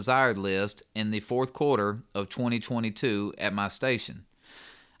overtime desired list in the fourth quarter of 2022 at my station.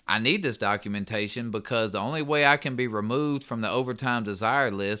 I need this documentation because the only way I can be removed from the overtime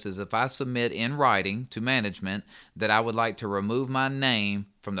desired list is if I submit in writing to management that I would like to remove my name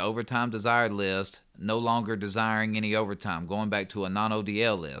from the overtime desired list, no longer desiring any overtime, going back to a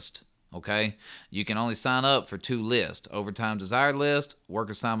non-ODL list. Okay? You can only sign up for two lists, overtime desired list, work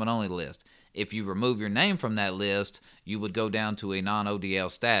assignment only list. If you remove your name from that list, you would go down to a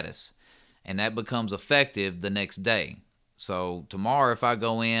non-ODL status, and that becomes effective the next day. So tomorrow, if I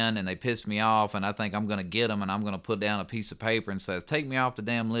go in and they piss me off and I think I'm going to get them and I'm going to put down a piece of paper and says, take me off the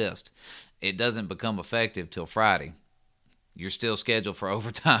damn list, it doesn't become effective till Friday. You're still scheduled for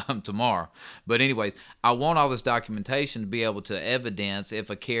overtime tomorrow. But anyways, I want all this documentation to be able to evidence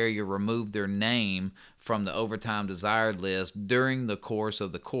if a carrier removed their name from the overtime desired list during the course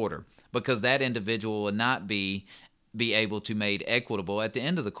of the quarter, because that individual would not be able to made equitable at the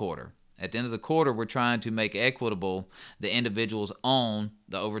end of the quarter. At the end of the quarter, we're trying to make equitable the individuals on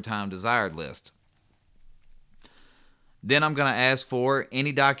the overtime desired list. Then I'm going to ask for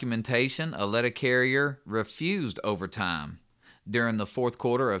any documentation a letter carrier refused overtime during the fourth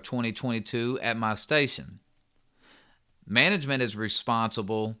quarter of 2022 at my station. Management is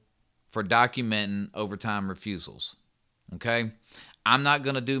responsible for documenting overtime refusals. Okay? I'm not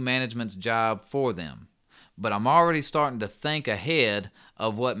going to do management's job for them, but I'm already starting to think ahead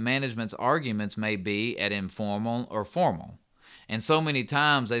of what management's arguments may be at informal or formal. And so many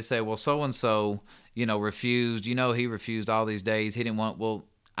times they say, well, so-and-so, refused, he refused all these days. He didn't want, well,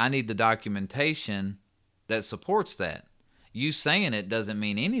 I need the documentation that supports that. You saying it doesn't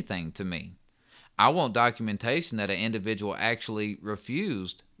mean anything to me. I want documentation that an individual actually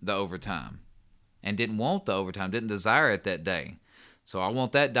refused the overtime and didn't want the overtime, didn't desire it that day. So I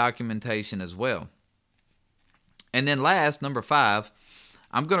want that documentation as well. And then last, number 5,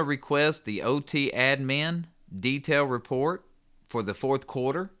 I'm going to request the OT admin detail report for the fourth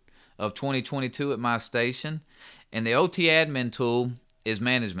quarter of 2022 at my station. And the OT admin tool is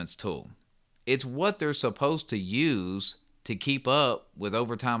management's tool. It's what they're supposed to use to keep up with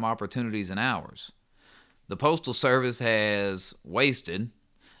overtime opportunities and hours. The Postal Service has wasted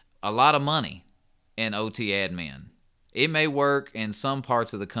a lot of money in OT admin. It may work in some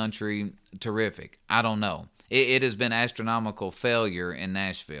parts of the country terrific. I don't know. It has been astronomical failure in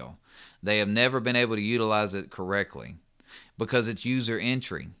Nashville. They have never been able to utilize it correctly because it's user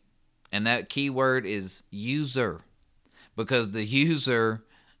entry. And that keyword is user, because the user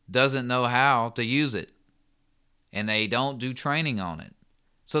doesn't know how to use it. And they don't do training on it.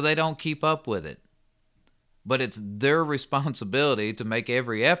 So they don't keep up with it. But it's their responsibility to make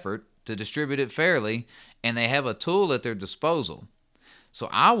every effort to distribute it fairly, and they have a tool at their disposal. So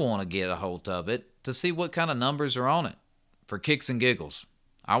I want to get a hold of it to see what kind of numbers are on it for kicks and giggles.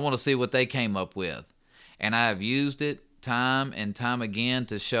 I want to see what they came up with. And I have used it time and time again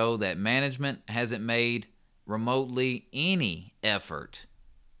to show that management hasn't made remotely any effort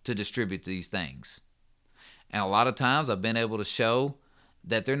to distribute these things. And a lot of times I've been able to show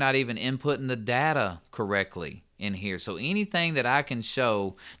that they're not even inputting the data correctly in here. So anything that I can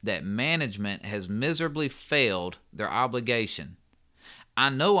show that management has miserably failed their obligation, I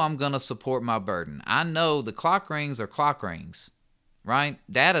know I'm going to support my burden. I know the clock rings are clock rings, right?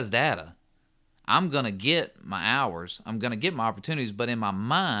 Data's data. I'm going to get my hours. I'm going to get my opportunities. But in my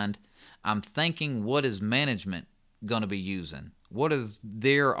mind, I'm thinking, what is management going to be using? What is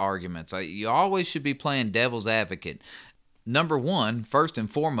their arguments? You always should be playing devil's advocate. Number one, first and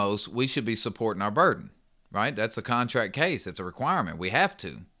foremost, we should be supporting our burden. right? That's a contract case. It's a requirement. We have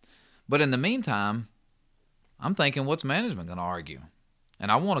to. But in the meantime, I'm thinking, what's management going to argue?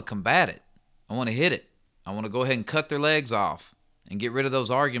 And I want to combat it. I want to hit it. I want to go ahead and cut their legs off and get rid of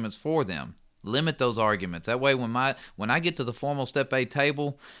those arguments for them. Limit those arguments. That way, when I get to the formal Step A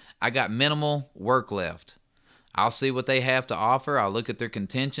table, I got minimal work left. I'll see what they have to offer. I'll look at their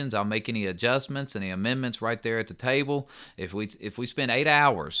contentions. I'll make any adjustments, any amendments right there at the table. If we spend 8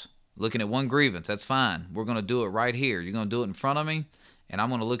 hours looking at one grievance, that's fine. We're going to do it right here. You're going to do it in front of me, and I'm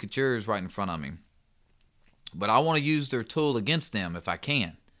going to look at yours right in front of me. But I want to use their tool against them if I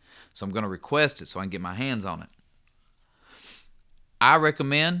can. So I'm going to request it so I can get my hands on it. I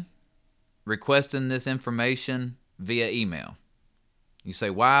recommend requesting this information via email. You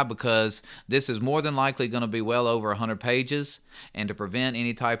say, why? Because this is more than likely going to be well over 100 pages, and to prevent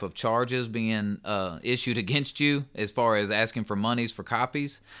any type of charges being issued against you as far as asking for monies for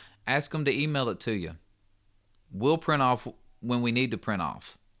copies, ask them to email it to you. We'll print off when we need to print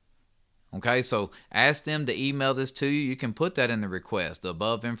off. Okay, so ask them to email this to you. You can put that in the request. The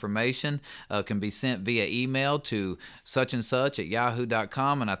above information can be sent via email to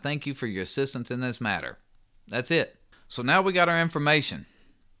such@yahoo.com, and I thank you for your assistance in this matter. That's it. So now we got our information,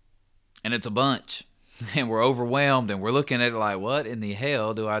 and it's a bunch, and we're overwhelmed, and we're looking at it like, what in the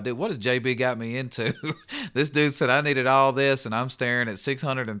hell do I do? What has JB got me into? This dude said I needed all this, and I'm staring at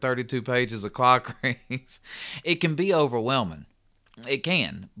 632 pages of clock rings. It can be overwhelming. It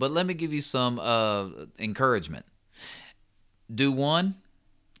can, but let me give you some encouragement. Do one,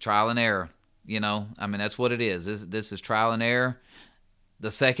 trial and error. That's what it is. This is trial and error. The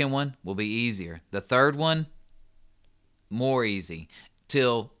second one will be easier. The third one, more easy,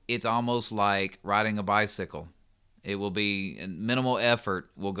 till it's almost like riding a bicycle. It will be minimal effort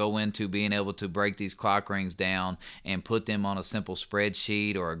will go into being able to break these clock rings down and put them on a simple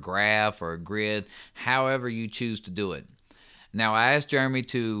spreadsheet or a graph or a grid, however you choose to do it. Now, I asked Jeremy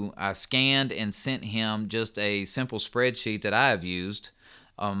I scanned and sent him just a simple spreadsheet that I have used,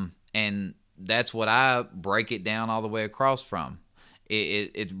 and that's what I break it down all the way across from.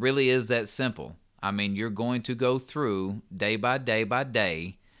 It really is that simple. I mean, you're going to go through day by day by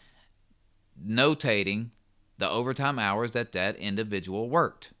day, notating the overtime hours that individual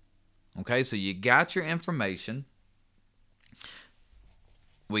worked. Okay, so you got your information.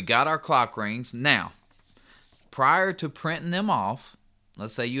 We got our clock rings. Now, prior to printing them off,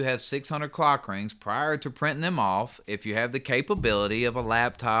 let's say you have 600 clock rings. Prior to printing them off, if you have the capability of a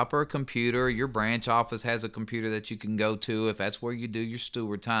laptop or a computer, your branch office has a computer that you can go to if that's where you do your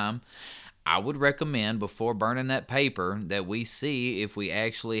steward time, I would recommend before burning that paper that we see if we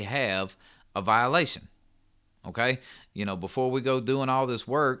actually have a violation. Okay? Before we go doing all this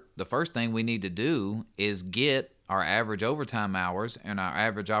work, the first thing we need to do is get our average overtime hours and our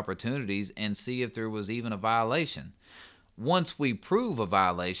average opportunities and see if there was even a violation. Once we prove a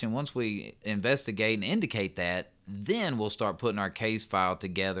violation, once we investigate and indicate that, then we'll start putting our case file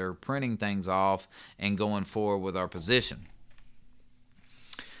together, printing things off, and going forward with our position.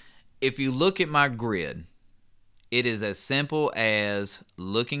 If you look at my grid, it is as simple as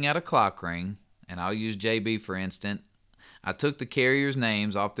looking at a clock ring, and I'll use JB for instance. I took the carriers'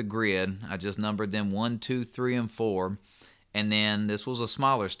 names off the grid. I just numbered them 1, 2, 3, and 4. And then this was a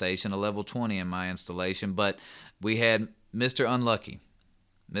smaller station, a level 20 in my installation. But we had Mr. Unlucky.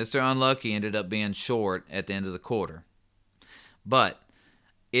 Mr. Unlucky ended up being short at the end of the quarter. But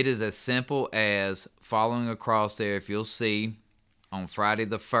it is as simple as following across there. If you'll see, on Friday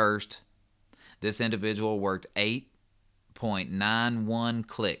the 1st, this individual worked 8.91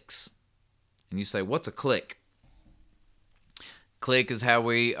 clicks. And you say, what's a click? Click is how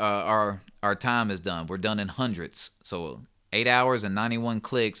our time is done. We're done in hundreds. So 8 hours and 91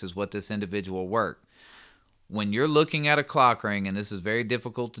 clicks is what this individual worked. When you're looking at a clock ring, and this is very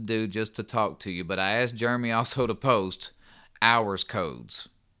difficult to do just to talk to you, but I asked Jeremy also to post hours codes.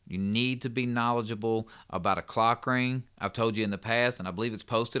 You need to be knowledgeable about a clock ring. I've told you in the past, and I believe it's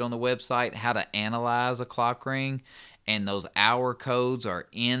posted on the website, how to analyze a clock ring. And those hour codes are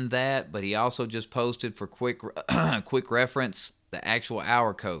in that, but he also just posted for quick reference the actual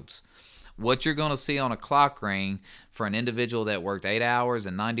hour codes. What you're going to see on a clock ring for an individual that worked 8 hours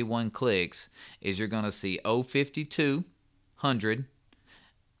and 91 clicks is you're going to see 05200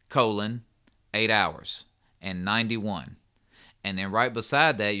 colon 8 hours and 91. And then right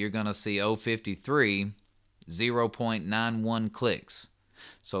beside that, you're going to see 053 0.91 clicks.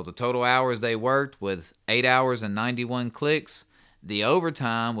 So the total hours they worked was 8 hours and 91 clicks. The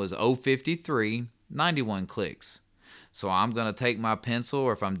overtime was 053 91 clicks. So I'm going to take my pencil,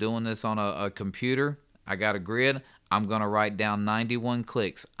 or if I'm doing this on a computer, I got a grid, I'm going to write down 91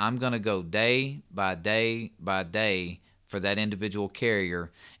 clicks. I'm going to go day by day by day for that individual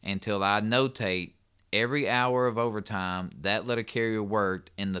carrier until I notate every hour of overtime that letter carrier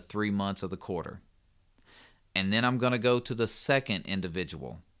worked in the 3 months of the quarter. And then I'm going to go to the second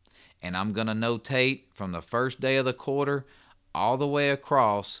individual, and I'm going to notate from the first day of the quarter all the way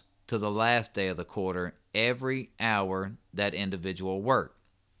across to the last day of the quarter every hour that individual worked.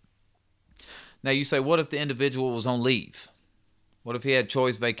 Now you say, what if the individual was on leave? What if he had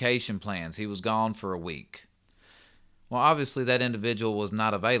choice vacation plans? He was gone for a week. Well, obviously that individual was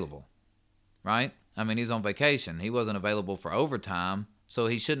not available, right? I mean, he's on vacation. He wasn't available for overtime, so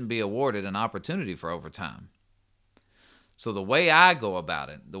he shouldn't be awarded an opportunity for overtime. So the way I go about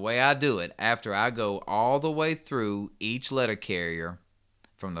it, the way I do it, after I go all the way through each letter carrier,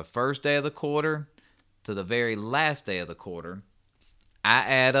 from the first day of the quarter to the very last day of the quarter, I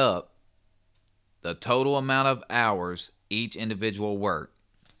add up the total amount of hours each individual worked.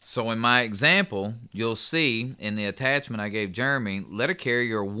 So in my example, you'll see in the attachment I gave Jeremy, letter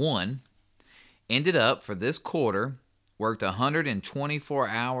carrier 1 ended up for this quarter, worked 124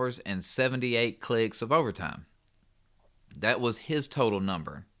 hours and 78 clicks of overtime. That was his total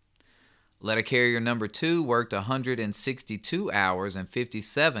number. Letter carrier number 2 worked 162 hours and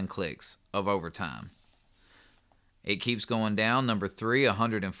 57 clicks of overtime. It keeps going down. Number 3,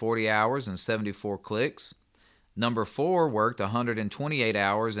 140 hours and 74 clicks. Number 4 worked 128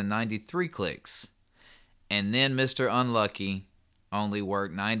 hours and 93 clicks. And then Mr. Unlucky only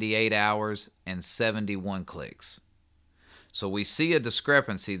worked 98 hours and 71 clicks. So we see a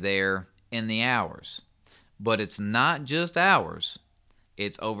discrepancy there in the hours. But it's not just hours.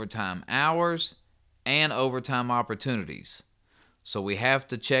 It's overtime hours and overtime opportunities. So we have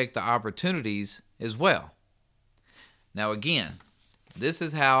to check the opportunities as well. Now again, this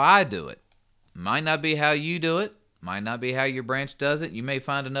is how I do it. Might not be how you do it. Might not be how your branch does it. You may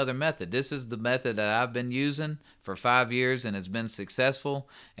find another method. This is the method that I've been using for 5 years, and it's been successful,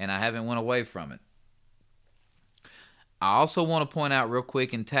 and I haven't went away from it. I also want to point out real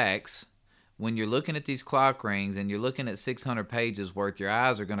quick in tax, when you're looking at these clock rings and you're looking at 600 pages worth, your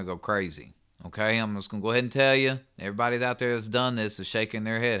eyes are going to go crazy. Okay, I'm just going to go ahead and tell you, everybody out there that's done this is shaking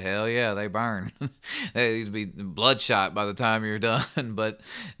their head. Hell yeah, they burn. They need to be bloodshot by the time you're done, but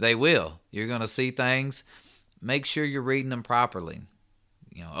they will. You're going to see things. Make sure you're reading them properly.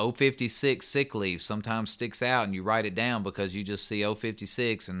 056 sick leave sometimes sticks out, and you write it down because you just see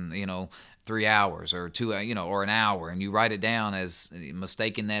 056 and, 3 hours or 2, or an hour, and you write it down as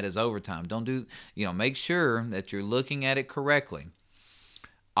mistaking that as overtime. Don't do, make sure that you're looking at it correctly.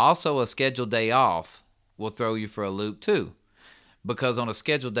 Also, a scheduled day off will throw you for a loop too, because on a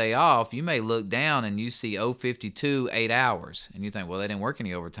scheduled day off, you may look down and you see 052 8 hours, and you think, well, they didn't work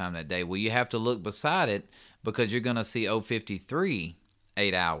any overtime that day. Well, you have to look beside it because you're going to see 053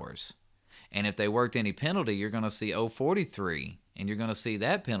 8 hours, and if they worked any penalty, you're going to see 043, and you're going to see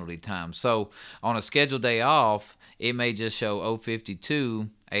that penalty time. So on a scheduled day off, it may just show 052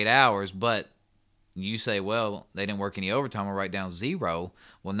 8 hours, but you say, well, they didn't work any overtime. I'll write down 0.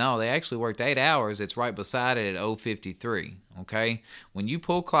 Well, no, they actually worked 8 hours. It's right beside it at 053, okay? When you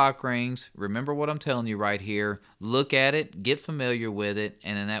pull clock rings, remember what I'm telling you right here. Look at it, get familiar with it,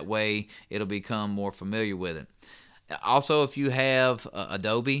 and in that way, it'll become more familiar with it. Also, if you have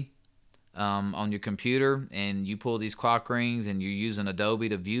Adobe on your computer and you pull these clock rings and you're using Adobe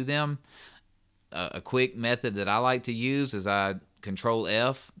to view them, a quick method that I like to use is I Control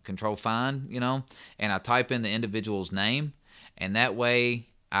F, Control Find, and I type in the individual's name, and that way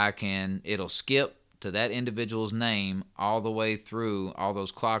it'll skip to that individual's name all the way through all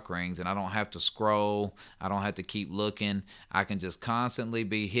those clock rings, and I don't have to scroll, I don't have to keep looking. I can just constantly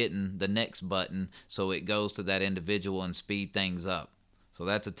be hitting the next button so it goes to that individual and speed things up. So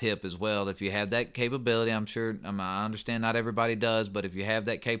that's a tip as well. If you have that capability, I understand not everybody does, but if you have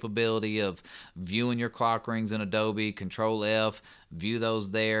that capability of viewing your clock rings in Adobe, Control F, view those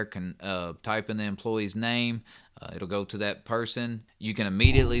there, type in the employee's name, it'll go to that person. You can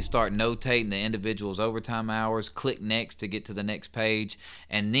immediately start notating the individual's overtime hours, click next to get to the next page,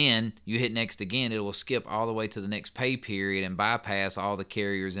 and then you hit next again. It will skip all the way to the next pay period and bypass all the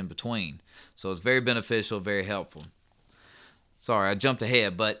carriers in between. So it's very beneficial, very helpful. Sorry, I jumped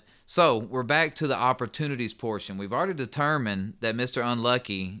ahead, but so we're back to the opportunities portion. We've already determined that Mr.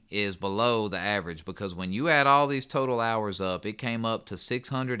 Unlucky is below the average because when you add all these total hours up, it came up to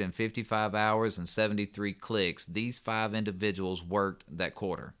 655 hours and 73 clicks. These 5 individuals worked that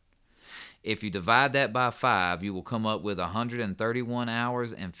quarter. If you divide that by 5, you will come up with 131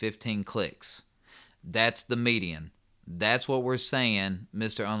 hours and 15 clicks. That's the median. That's what we're saying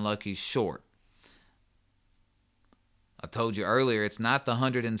Mr. Unlucky's short. I told you earlier, it's not the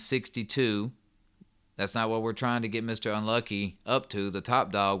 162. That's not what we're trying to get Mr. Unlucky up to, the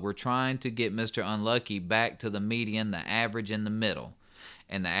top dog. We're trying to get Mr. Unlucky back to the median, the average in the middle.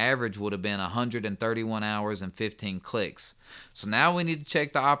 And the average would have been 131 hours and 15 clicks. So now we need to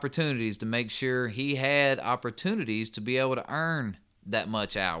check the opportunities to make sure he had opportunities to be able to earn that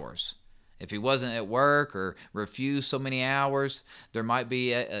much hours. If he wasn't at work or refused so many hours, there might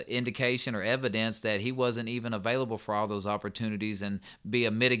be an indication or evidence that he wasn't even available for all those opportunities and be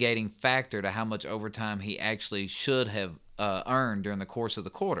a mitigating factor to how much overtime he actually should have earned during the course of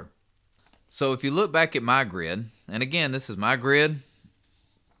the quarter. So if you look back at my grid, and again, this is my grid,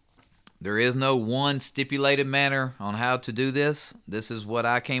 there is no one stipulated manner on how to do this. This is what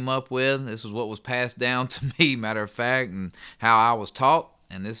I came up with. This is what was passed down to me, matter of fact, and how I was taught.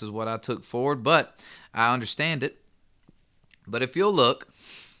 And this is what I took forward, but I understand it. But if you'll look,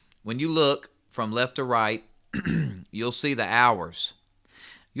 when you look from left to right, you'll see the hours.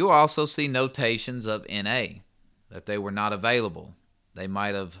 You'll also see notations of NA, that they were not available. They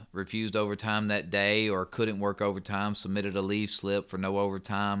might have refused overtime that day or couldn't work overtime, submitted a leave slip for no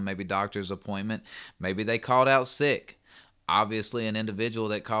overtime, maybe doctor's appointment. Maybe they called out sick. Obviously, an individual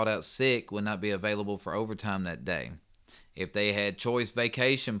that called out sick would not be available for overtime that day. If they had choice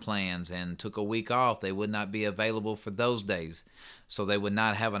vacation plans and took a week off, they would not be available for those days. So they would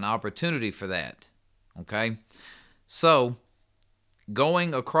not have an opportunity for that. Okay? So,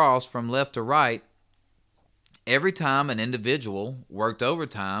 going across from left to right, every time an individual worked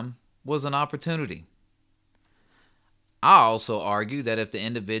overtime was an opportunity. I also argue that if the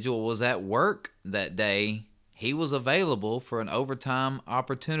individual was at work that day, he was available for an overtime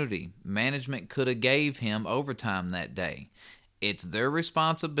opportunity. Management could have gave him overtime that day. It's their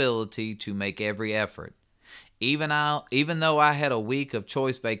responsibility to make every effort. Even though I had a week of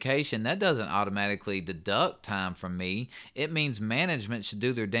choice vacation, that doesn't automatically deduct time from me. It means management should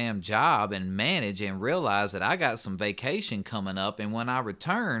do their damn job and manage and realize that I got some vacation coming up, and when I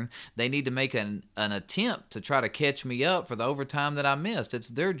return, they need to make an attempt to try to catch me up for the overtime that I missed. It's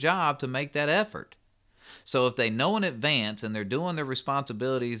their job to make that effort. So if they know in advance and they're doing their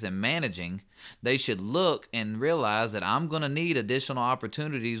responsibilities and managing, they should look and realize that I'm going to need additional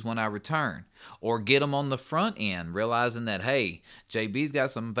opportunities when I return. Or get them on the front end, realizing that, hey, JB's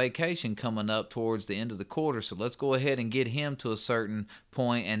got some vacation coming up towards the end of the quarter, so let's go ahead and get him to a certain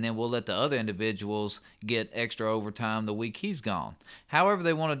point, and then we'll let the other individuals get extra overtime the week he's gone. However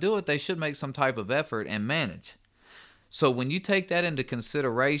they want to do it, they should make some type of effort and manage. So when you take that into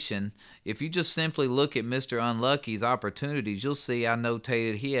consideration, if you just simply look at Mr. Unlucky's opportunities, you'll see I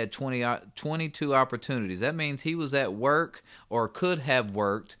notated he had 22 opportunities. That means he was at work or could have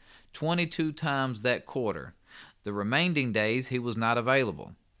worked 22 times that quarter. The remaining days he was not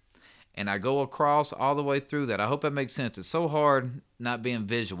available. And I go across all the way through that. I hope that makes sense. It's so hard not being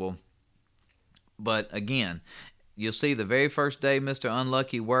visual. But again, you'll see the very first day Mr.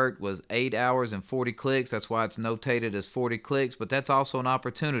 Unlucky worked was 8 hours and 40 clicks. That's why it's notated as 40 clicks, but that's also an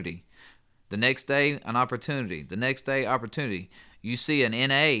opportunity. The next day, an opportunity. The next day, opportunity. You see an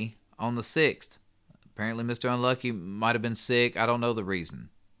NA on the 6th. Apparently Mr. Unlucky might have been sick. I don't know the reason,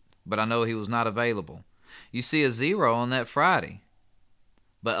 but I know he was not available. You see a 0 on that Friday,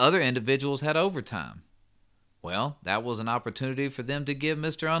 but other individuals had overtime. Well, that was an opportunity for them to give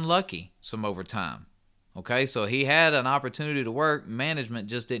Mr. Unlucky some overtime. Okay, so he had an opportunity to work. Management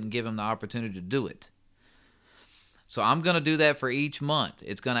just didn't give him the opportunity to do it. So I'm going to do that for each month.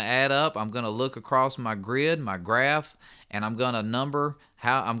 It's going to add up. I'm going to look across my grid, my graph, and I'm going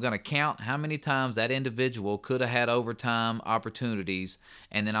to count how many times that individual could have had overtime opportunities,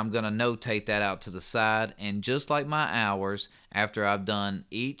 and then I'm going to notate that out to the side. And just like my hours, after I've done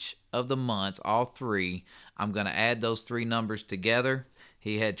each of the months, all three, I'm going to add those three numbers together.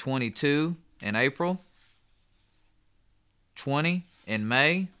 He had 22 in April, 20 in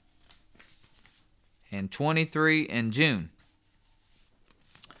May, and 23 in June,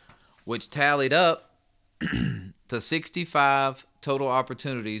 which tallied up to 65 total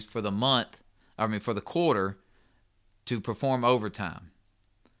opportunities for the quarter to perform overtime.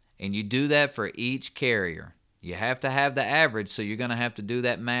 And you do that for each carrier. You have to have the average, so you're going to have to do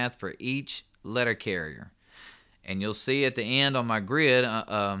that math for each letter carrier. And you'll see at the end on my grid,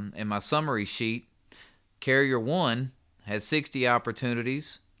 in my summary sheet, Carrier 1 had 60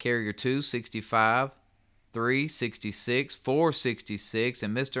 opportunities, Carrier 2, 65, 3, 66, 4, 66,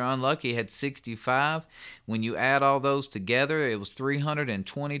 and Mr. Unlucky had 65. When you add all those together, it was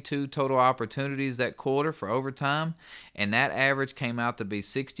 322 total opportunities that quarter for overtime, and that average came out to be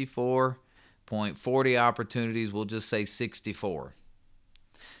 64.40 opportunities. We'll just say 64.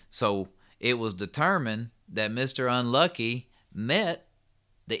 So It was determined that Mr. Unlucky met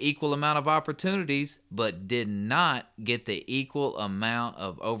the equal amount of opportunities but did not get the equal amount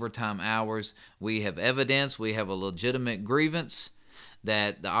of overtime hours. We have evidence, we have a legitimate grievance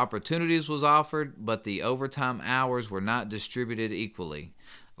that the opportunities was offered, but the overtime hours were not distributed equally.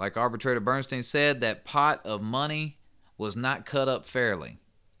 Like Arbitrator Bernstein said, that pot of money was not cut up fairly,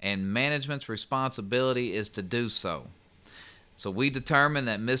 and management's responsibility is to do so. So we determined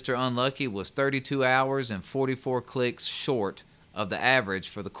that Mr. Unlucky was 32 hours and 44 clicks short of the average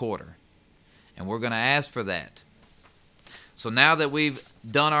for the quarter. And we're going to ask for that. So now that we've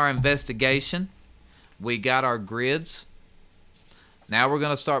done our investigation, we got our grids. Now we're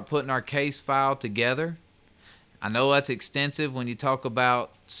going to start putting our case file together. I know that's extensive when you talk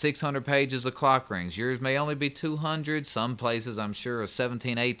about 600 pages of clock rings. Yours may only be 200. Some places, I'm sure, are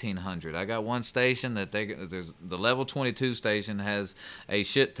 1,800. I got one station that there's the level 22 station has a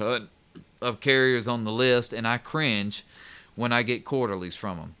shit ton of carriers on the list, and I cringe when I get quarterlies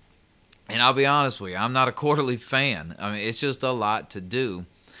from them. And I'll be honest with you, I'm not a quarterly fan. I mean, it's just a lot to do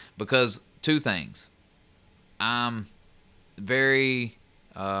because two things. I'm very,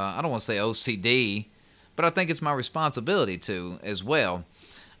 I don't want to say OCD, but I think it's my responsibility to as well.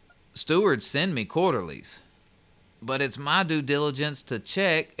 Stewards send me quarterlies, but it's my due diligence to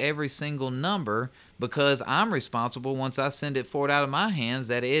check every single number because I'm responsible once I send it forward out of my hands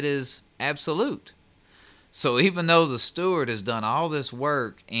that it is absolute. So even though the steward has done all this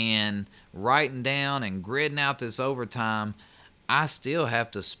work and writing down and gridding out this overtime, I still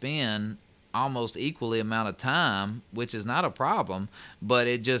have to spend almost equally amount of time, which is not a problem, but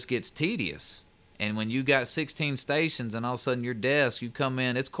it just gets tedious. And when you got 16 stations and all of a sudden your desk, you come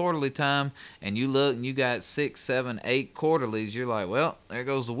in, it's quarterly time, and you look and you got 6, 7, 8 quarterlies, you're like, well, there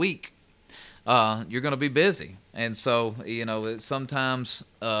goes the week. You're going to be busy. And so, it's sometimes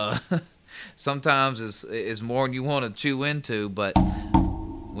it's more than you want to chew into, but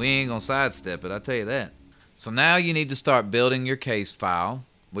we ain't going to sidestep it, I tell you that. So now you need to start building your case file.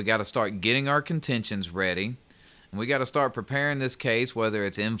 We got to start getting our contentions ready. And we got to start preparing this case, whether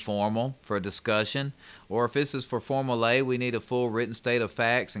it's informal for a discussion, or if this is for formal lay, we need a full written state of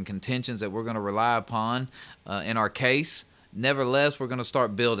facts and contentions that we're going to rely upon in our case. Nevertheless, we're going to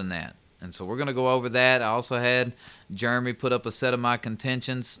start building that. And so we're going to go over that. I also had Jeremy put up a set of my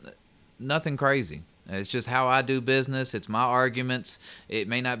contentions. Nothing crazy. It's just how I do business. It's my arguments. It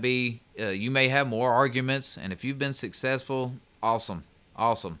may not be, you may have more arguments, and if you've been successful, awesome.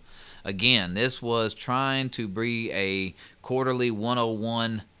 Again, this was trying to be a quarterly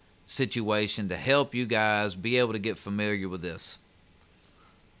 101 situation to help you guys be able to get familiar with this.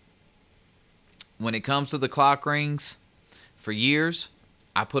 When it comes to the clock rings, for years,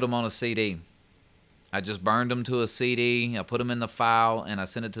 I put them on a CD. I just burned them to a CD, I put them in the file, and I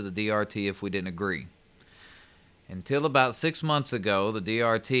sent it to the DRT if we didn't agree. Until about 6 months ago, the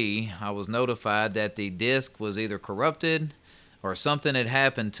DRT, I was notified that the disk was either corrupted or something had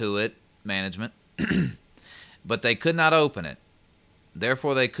happened to it, management, but they could not open it.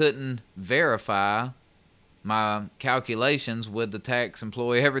 Therefore, they couldn't verify my calculations with the tax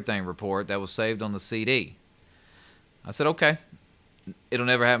employee everything report that was saved on the CD. I said, okay, it'll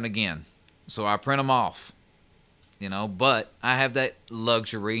never happen again. So I print them off, but I have that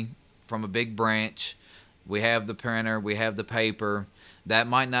luxury from a big branch. We have the printer, we have the paper. That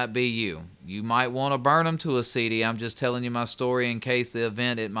might not be you. You might want to burn them to a CD. I'm just telling you my story in case the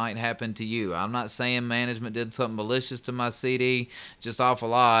event it might happen to you. I'm not saying management did something malicious to my CD. Just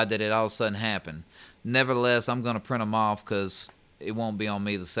awful odd that it all of a sudden happened. Nevertheless, I'm going to print them off because it won't be on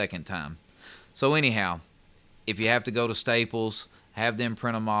me the second time. So anyhow, if you have to go to Staples, have them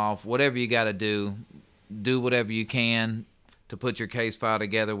print them off. Whatever you got to do whatever you can to put your case file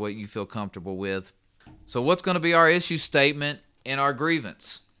together, what you feel comfortable with. So what's going to be our issue statement in our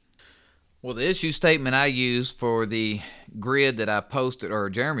grievance? Well, the issue statement I used for the grid that I posted, or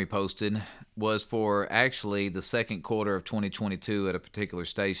Jeremy posted, was for actually the second quarter of 2022 at a particular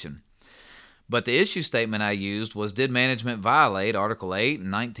station. But the issue statement I used was, did management violate Article 8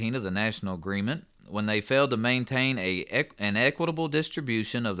 and 19 of the National Agreement when they failed to maintain an equitable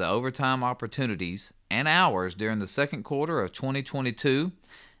distribution of the overtime opportunities and hours during the second quarter of 2022,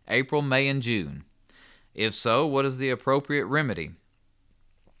 April, May, and June? If so, what is the appropriate remedy?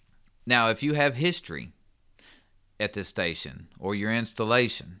 Now, if you have history at this station or your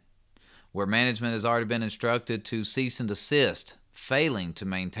installation where management has already been instructed to cease and desist, failing to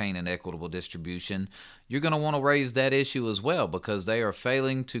maintain an equitable distribution, you're going to want to raise that issue as well because they are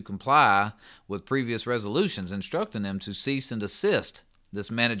failing to comply with previous resolutions instructing them to cease and desist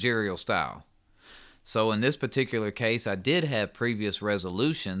this managerial style. So in this particular case, I did have previous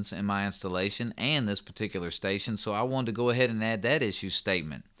resolutions in my installation and this particular station, so I wanted to go ahead and add that issue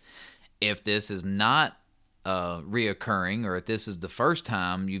statement. If this is not reoccurring, or if this is the first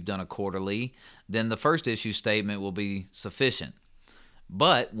time you've done a quarterly, then the first issue statement will be sufficient.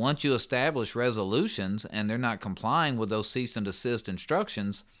 But once you establish resolutions and they're not complying with those cease and desist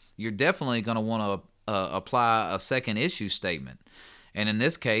instructions, you're definitely going to want to apply a second issue statement. And in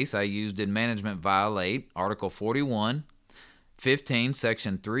this case, I used did management violate Article 41, 15,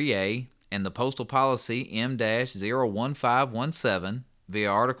 Section 3A, and the Postal Policy M-01517 via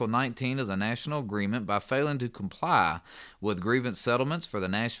Article 19 of the National Agreement by failing to comply with grievance settlements for the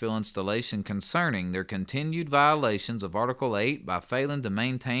Nashville installation concerning their continued violations of Article 8 by failing to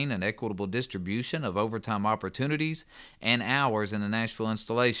maintain an equitable distribution of overtime opportunities and hours in the Nashville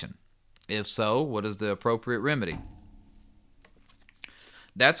installation. If so, what is the appropriate remedy?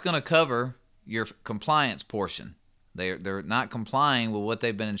 That's going to cover your compliance portion. They're not complying with what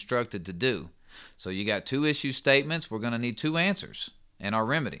they've been instructed to do. So you got two issue statements. We're going to need two answers and our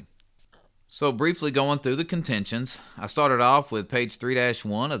remedy. So briefly going through the contentions, I started off with page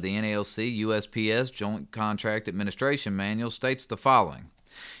 3-1 of the NALC USPS Joint Contract Administration Manual states the following,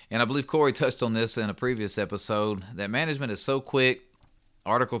 and I believe Corey touched on this in a previous episode, that management is so quick.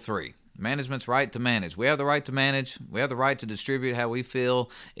 Article 3, management's right to manage. We have the right to manage. We have the right to distribute how we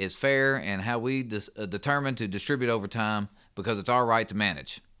feel is fair and how we determine to distribute overtime because it's our right to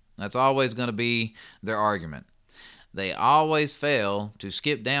manage. That's always going to be their argument. They always fail to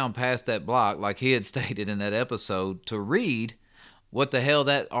skip down past that block, like he had stated in that episode, to read what the hell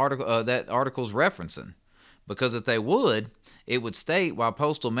that article's referencing. Because if they would, it would state while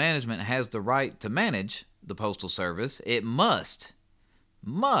postal management has the right to manage the postal service, it must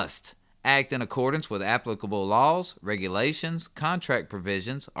act in accordance with applicable laws, regulations, contract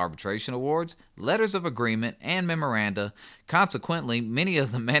provisions, arbitration awards, letters of agreement, and memoranda. Consequently, many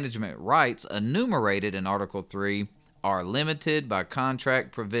of the management rights enumerated in Article 3 are limited by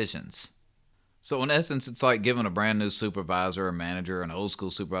contract provisions. So in essence, it's like giving a brand new supervisor or manager, an old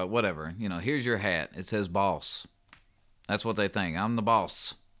school supervisor, whatever, here's your hat. It says boss. That's what they think. I'm the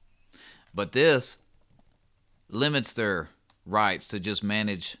boss. But this limits their rights to just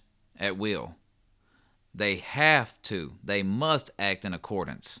manage at will. They must act in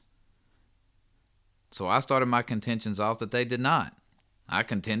accordance. So I started my contentions off that they did not. I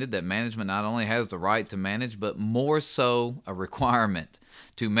contended that management not only has the right to manage, but more so a requirement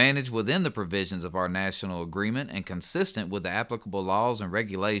to manage within the provisions of our national agreement and consistent with the applicable laws and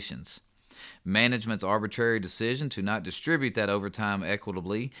regulations. Management's arbitrary decision to not distribute that overtime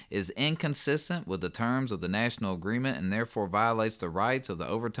equitably is inconsistent with the terms of the national agreement and therefore violates the rights of the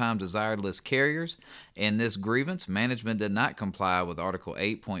overtime desired list carriers. In this grievance, management did not comply with Article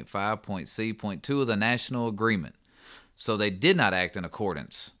 8.5.C.2 of the national agreement. So they did not act in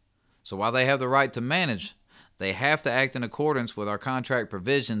accordance. So while they have the right to manage, they have to act in accordance with our contract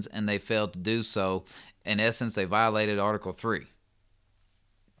provisions, and they failed to do so. In essence, they violated Article 3.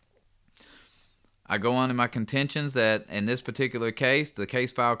 I go on in my contentions that in this particular case, the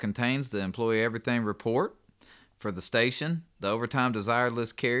case file contains the Employee Everything report for the station, the overtime desired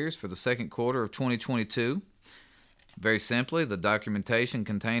list carriers for the second quarter of 2022. Very simply, the documentation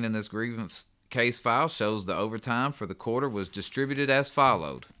contained in this grievance case file shows the overtime for the quarter was distributed as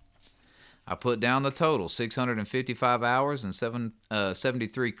followed. I put down the total, 655 hours and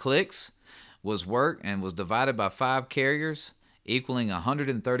 73 clicks was worked and was divided by 5 carriers, equaling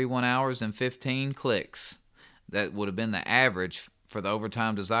 131 hours and 15 clicks. That would have been the average for the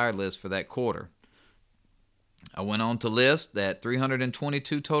overtime desired list for that quarter. I went on to list that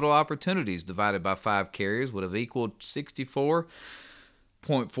 322 total opportunities divided by 5 carriers would have equaled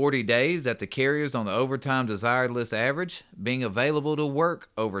 64.40 days that the carriers on the overtime desired list average being available to work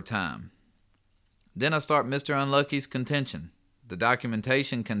overtime. Then I start Mr. Unlucky's contention. The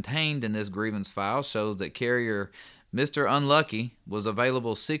documentation contained in this grievance file shows that carrier Mr. Unlucky was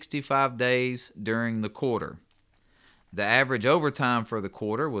available 65 days during the quarter. The average overtime for the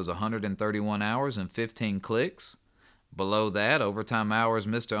quarter was 131 hours and 15 clicks. Below that, overtime hours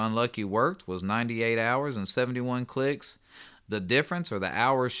Mr. Unlucky worked was 98 hours and 71 clicks. The difference, or the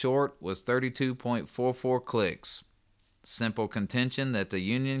hours short, was 32.44 clicks. Simple contention that the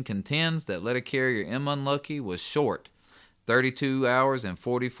union contends that letter carrier M. Unlucky was short 32 hours and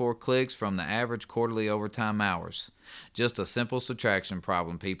 44 clicks from the average quarterly overtime hours. Just a simple subtraction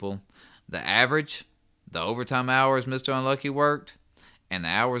problem, people. The average, the overtime hours Mr. Unlucky worked, and the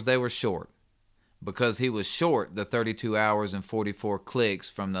hours they were short. Because he was short the 32 hours and 44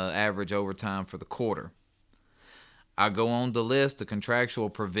 clicks from the average overtime for the quarter. I go on to list the contractual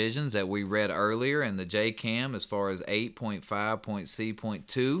provisions that we read earlier in the JCAM as far as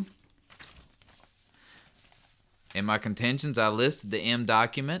 8.5.C.2. In my contentions, I listed the M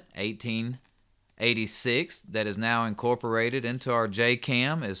document 1886 that is now incorporated into our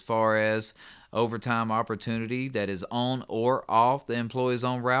JCAM as far as overtime opportunity that is on or off the employee's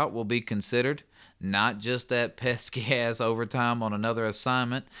own route will be considered. Not just that pesky ass overtime on another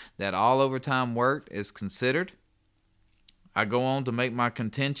assignment, that all overtime worked is considered. I go on to make my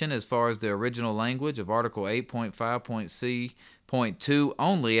contention as far as the original language of Article 8.5.C.2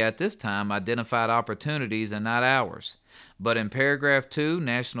 only at this time identified opportunities and not hours. But in paragraph 2,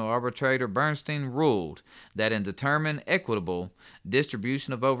 National Arbitrator Bernstein ruled that in determining equitable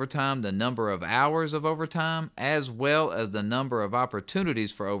distribution of overtime, the number of hours of overtime as well as the number of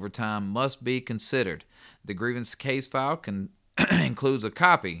opportunities for overtime must be considered. The grievance case file includes a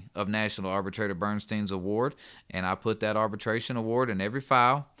copy of National Arbitrator Bernstein's award, and I put that arbitration award in every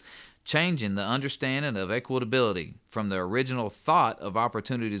file, changing the understanding of equitability from the original thought of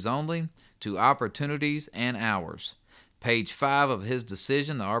opportunities only to opportunities and hours. Page 5 of his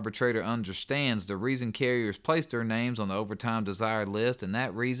decision, the arbitrator understands the reason carriers place their names on the overtime desired list, and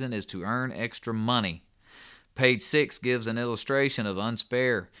that reason is to earn extra money. Page 6 gives an illustration of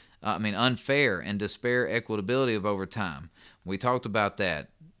unfair and disparate equitability of overtime. We talked about that.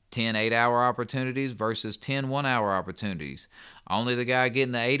 10 8-hour opportunities versus 10 1-hour opportunities. Only the guy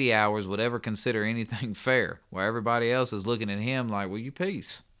getting the 80 hours would ever consider anything fair, while everybody else is looking at him like, well, you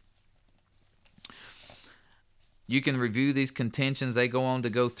peace. You can review these contentions. They go on to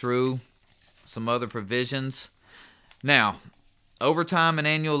go through some other provisions. Now, overtime and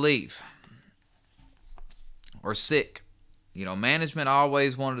annual leave or sick. Management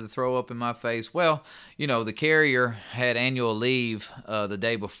always wanted to throw up in my face, well, the carrier had annual leave the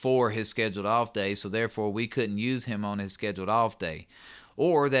day before his scheduled off day, so therefore we couldn't use him on his scheduled off day.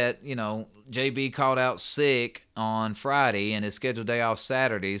 Or that, JB called out sick on Friday and his scheduled day off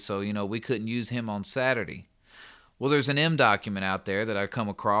Saturday, so, we couldn't use him on Saturday. Well, there's an M document out there that I come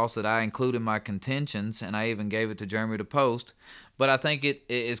across that I include in my contentions, and I even gave it to Jeremy to post, but I think it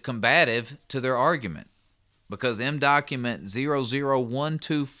is combative to their argument. Because M document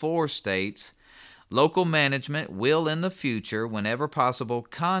 00124 states, local management will in the future, whenever possible,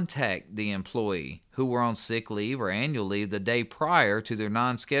 contact the employee who were on sick leave or annual leave the day prior to their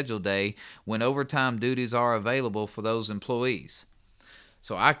non-scheduled day when overtime duties are available for those employees.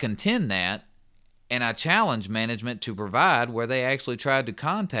 So I contend that, and I challenge management to provide where they actually tried to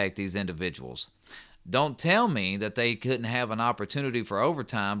contact these individuals. Don't tell me that they couldn't have an opportunity for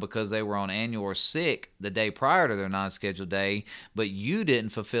overtime because they were on annual or sick the day prior to their non-scheduled day, but you didn't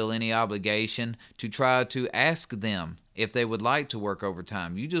fulfill any obligation to try to ask them if they would like to work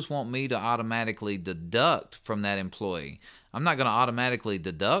overtime. You just want me to automatically deduct from that employee. I'm not going to automatically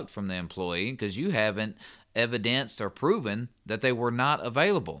deduct from the employee because you haven't evidenced or proven that they were not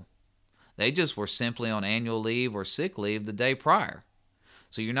available. They just were simply on annual leave or sick leave the day prior.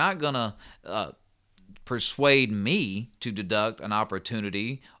 So you're not going to persuade me to deduct an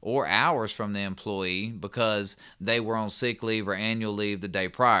opportunity or hours from the employee because they were on sick leave or annual leave the day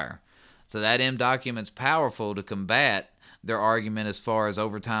prior. So that M document's powerful to combat their argument as far as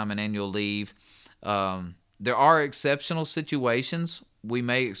overtime and annual leave. There are exceptional situations. We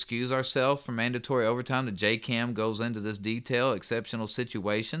may excuse ourselves from mandatory overtime. The JCAM goes into this detail, exceptional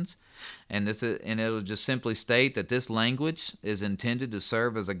situations. And it'll just simply state that this language is intended to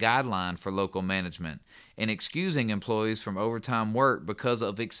serve as a guideline for local management in excusing employees from overtime work because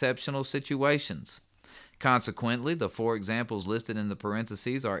of exceptional situations. Consequently, the 4 examples listed in the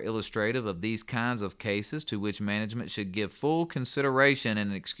parentheses are illustrative of these kinds of cases to which management should give full consideration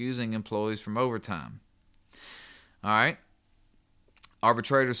in excusing employees from overtime. All right.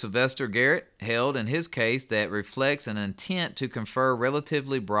 Arbitrator Sylvester Garrett held in his case that reflects an intent to confer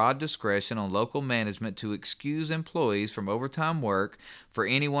relatively broad discretion on local management to excuse employees from overtime work for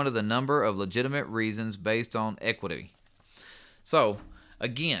any one of the number of legitimate reasons based on equity. So,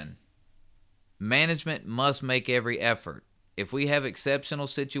 again, management must make every effort. If we have exceptional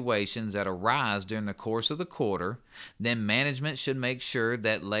situations that arise during the course of the quarter, then management should make sure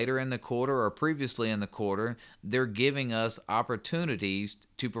that later in the quarter or previously in the quarter, they're giving us opportunities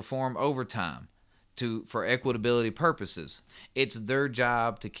to perform overtime for equitability purposes. It's their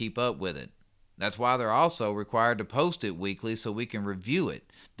job to keep up with it. That's why they're also required to post it weekly so we can review it.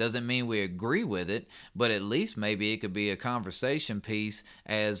 Doesn't mean we agree with it, but at least maybe it could be a conversation piece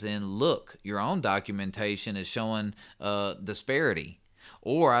as in, look, your own documentation is showing disparity.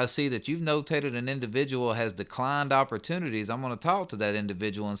 Or I see that you've notated an individual has declined opportunities. I'm going to talk to that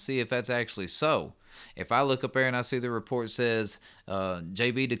individual and see if that's actually so. If I look up there and I see the report says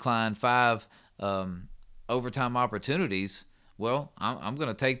JB declined 5 overtime opportunities, well, I'm going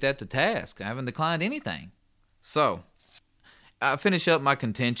to take that to task. I haven't declined anything. So I finish up my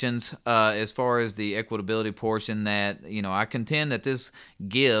contentions as far as the equitability portion that, I contend that this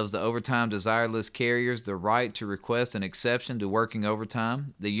gives the overtime desired list carriers the right to request an exception to working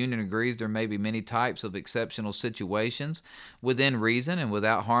overtime. The union agrees there may be many types of exceptional situations within reason and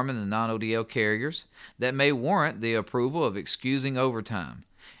without harming the non-ODL carriers that may warrant the approval of excusing overtime.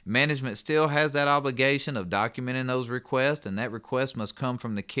 Management still has that obligation of documenting those requests, and that request must come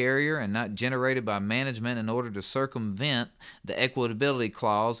from the carrier and not generated by management in order to circumvent the equitability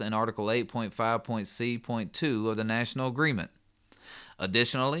clause in Article 8.5.C.2 of the National Agreement.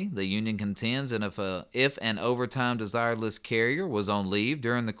 Additionally, the union contends that if an overtime desired list carrier was on leave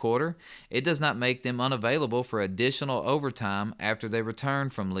during the quarter, it does not make them unavailable for additional overtime after they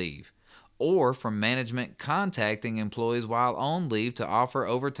return from leave, or from management contacting employees while on leave to offer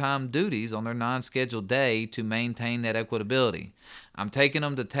overtime duties on their non-scheduled day to maintain that equitability. I'm taking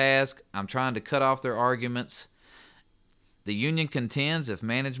them to task. I'm trying to cut off their arguments. The union contends if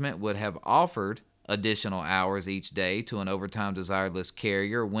management would have offered additional hours each day to an overtime desired list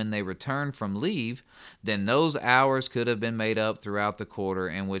carrier when they return from leave, then those hours could have been made up throughout the quarter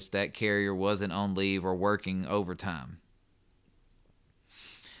in which that carrier wasn't on leave or working overtime.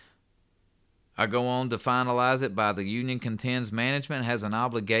 I go on to finalize it by the union contends management has an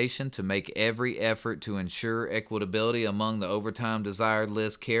obligation to make every effort to ensure equitability among the overtime desired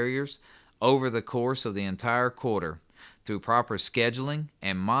list carriers over the course of the entire quarter through proper scheduling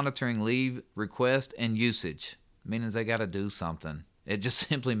and monitoring leave request and usage. Meaning they got to do something. It just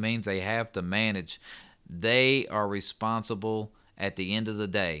simply means they have to manage. They are responsible at the end of the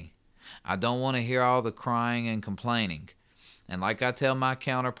day. I don't want to hear all the crying and complaining. And like I tell my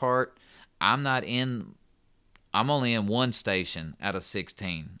counterpart, I'm only in one station out of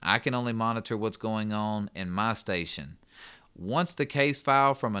 16. I can only monitor what's going on in my station. Once the case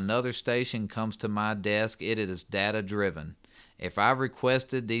file from another station comes to my desk, it is data driven. If I've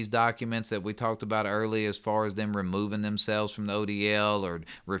requested these documents that we talked about earlier as far as them removing themselves from the ODL or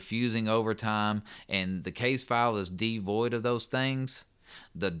refusing overtime, and the case file is devoid of those things,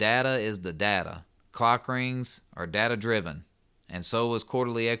 the data is the data. Clock rings are data driven. And so is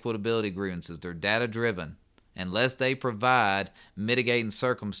quarterly equitability grievances. They're data-driven. Unless they provide mitigating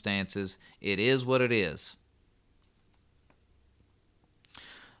circumstances, it is what it is.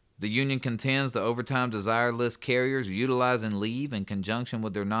 The union contends the overtime desired list carriers utilizing leave in conjunction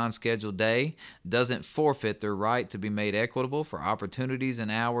with their non-scheduled day doesn't forfeit their right to be made equitable for opportunities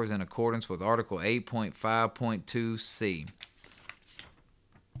and hours in accordance with Article 8.5.2c.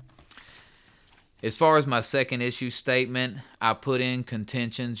 As far as my second issue statement, I put in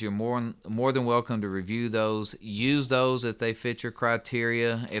contentions. You're more than welcome to review those. Use those if they fit your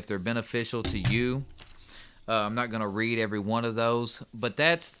criteria, if they're beneficial to you. I'm not going to read every one of those, but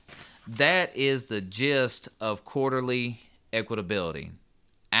that is the gist of quarterly equitability.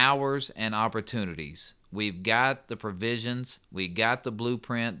 Hours and opportunities. We've got the provisions. We got the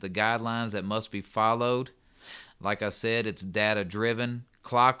blueprint, the guidelines that must be followed. Like I said, it's data-driven.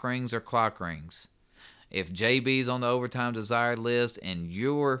 Clock rings are clock rings. If JB's on the overtime desired list and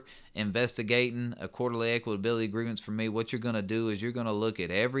you're investigating a quarterly equitability grievance for me, what you're going to do is you're going to look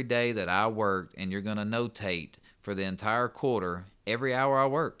at every day that I worked and you're going to notate for the entire quarter every hour I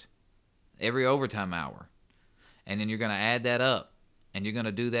worked, every overtime hour. And then you're going to add that up. And you're going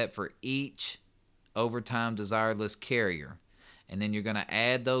to do that for each overtime desired list carrier. And then you're going to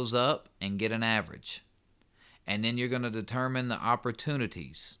add those up and get an average. And then you're going to determine the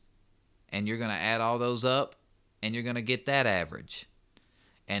opportunities. And you're going to add all those up, and you're going to get that average.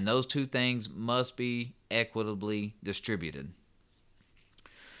 And those two things must be equitably distributed.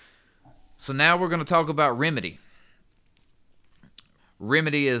 So now we're going to talk about remedy.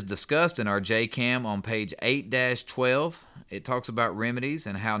 Remedy is discussed in our JCAM on page 8-12. It talks about remedies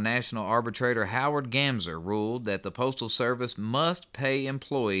and how National Arbitrator Howard Gamser ruled that the Postal Service must pay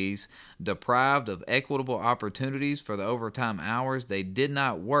employees deprived of equitable opportunities for the overtime hours they did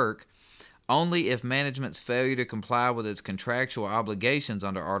not work only if management's failure to comply with its contractual obligations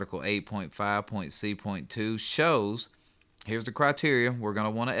under Article 8.5.C.2 shows, here's the criteria we're going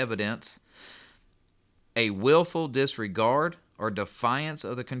to want to evidence, a willful disregard or defiance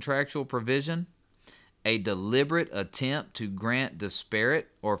of the contractual provision, a deliberate attempt to grant disparate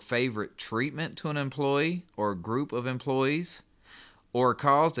or favorite treatment to an employee or group of employees, or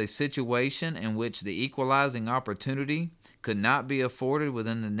caused a situation in which the equalizing opportunity could not be afforded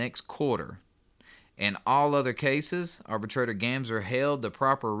within the next quarter. In all other cases, arbitrator Gamser held the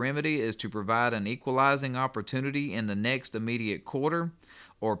proper remedy is to provide an equalizing opportunity in the next immediate quarter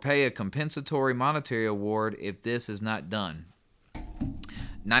or pay a compensatory monetary award if this is not done.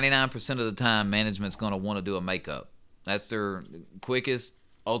 99% of the time, management's going to want to do a makeup. That's their quickest,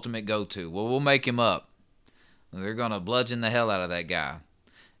 ultimate go-to. Well, we'll make him up. They're going to bludgeon the hell out of that guy.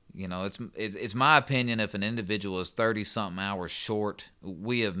 You know, it's my opinion if an individual is 30-something hours short,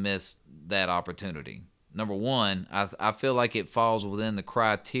 we have missed that opportunity. Number one, I feel like it falls within the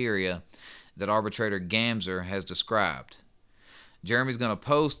criteria that arbitrator Gamser has described. Jeremy's going to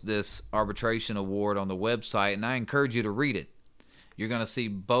post this arbitration award on the website, and I encourage you to read it. You're going to see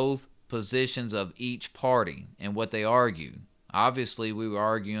both positions of each party and what they argued. Obviously, we were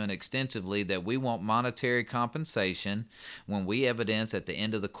arguing extensively that we want monetary compensation when we evidence at the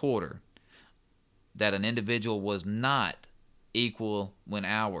end of the quarter that an individual was not equal when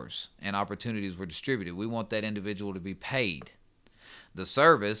hours and opportunities were distributed. We want that individual to be paid. The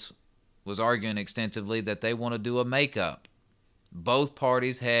service was arguing extensively that they want to do a makeup. Both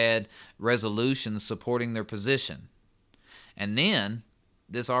parties had resolutions supporting their position. And then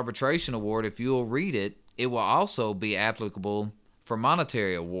this arbitration award, if you'll read it, it will also be applicable for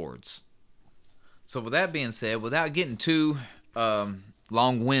monetary awards. So with that being said, without getting too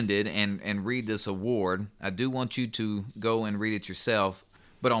long-winded and read this award, I do want you to go and read it yourself.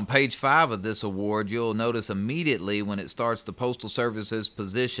 But on page 5 of this award, you'll notice immediately when it starts the Postal Service's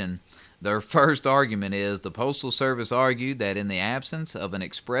position, their first argument is the Postal Service argued that in the absence of an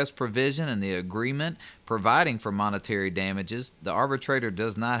express provision in the agreement providing for monetary damages, the arbitrator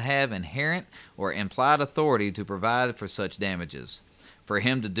does not have inherent or implied authority to provide for such damages. For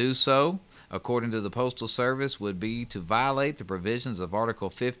him to do so, according to the Postal Service, would be to violate the provisions of Article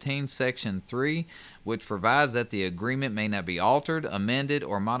 15, Section 3, which provides that the agreement may not be altered, amended,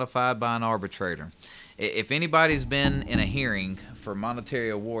 or modified by an arbitrator. If anybody's been in a hearing for monetary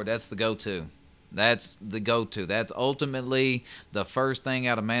award, that's the go-to. That's the go-to. That's ultimately the first thing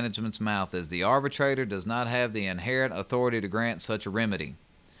out of management's mouth is the arbitrator does not have the inherent authority to grant such a remedy.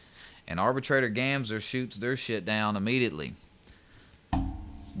 And arbitrator Gamser shoots their shit down immediately.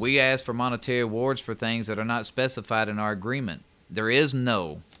 We ask for monetary awards for things that are not specified in our agreement. There is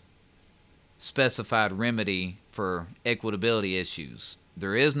no specified remedy for equitability issues.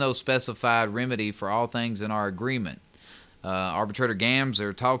 There is no specified remedy for all things in our agreement. Arbitrator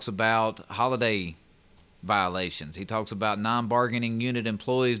Gamser talks about holiday violations. He talks about non-bargaining unit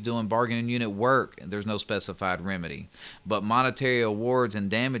employees doing bargaining unit work. There's no specified remedy. But monetary awards and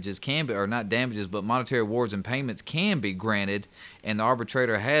damages can be, or not damages, but monetary awards and payments can be granted, and the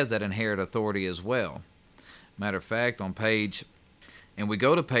arbitrator has that inherent authority as well. Matter of fact, and we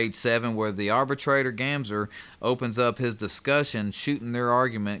go to page 7 where the arbitrator Gamser opens up his discussion, shooting their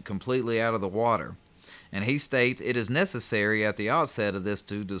argument completely out of the water. And he states, it is necessary at the outset of this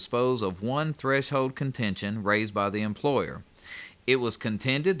to dispose of one threshold contention raised by the employer. It was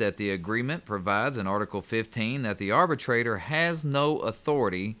contended that the agreement provides in Article 15 that the arbitrator has no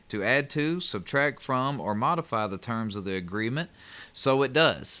authority to add to, subtract from, or modify the terms of the agreement, so it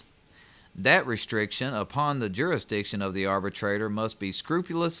does. That restriction upon the jurisdiction of the arbitrator must be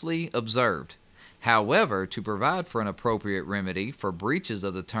scrupulously observed. However, to provide for an appropriate remedy for breaches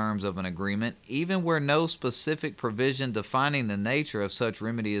of the terms of an agreement, even where no specific provision defining the nature of such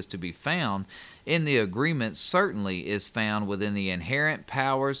remedy is to be found, in the agreement certainly is found within the inherent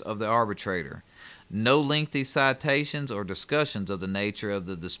powers of the arbitrator. No lengthy citations or discussions of the nature of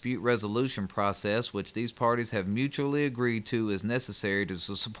the dispute resolution process which these parties have mutually agreed to is necessary to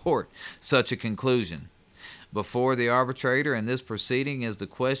support such a conclusion. Before the arbitrator in this proceeding is the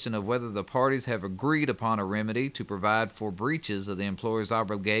question of whether the parties have agreed upon a remedy to provide for breaches of the employer's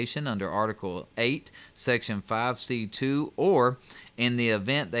obligation under Article 8, Section 5C2, or, in the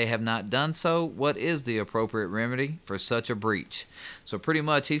event they have not done so, what is the appropriate remedy for such a breach. So pretty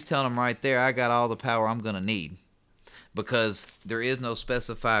much he's telling them right there, I got all the power I'm going to need, because there is no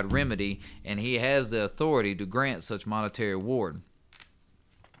specified remedy, and he has the authority to grant such monetary award.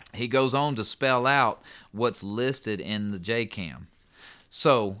 He goes on to spell out what's listed in the JCAM.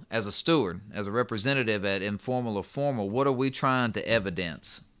 So, as a steward, as a representative at informal or formal, what are we trying to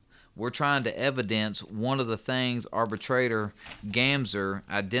evidence? We're trying to evidence one of the things arbitrator Gamser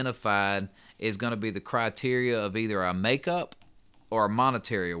identified is going to be the criteria of either a makeup or a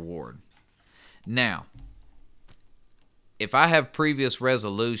monetary award. Now, if I have previous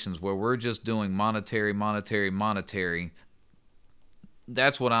resolutions where we're just doing monetary,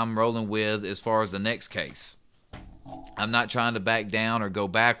 that's what I'm rolling with as far as the next case. I'm not trying to back down or go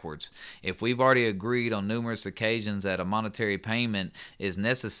backwards. If we've already agreed on numerous occasions that a monetary payment is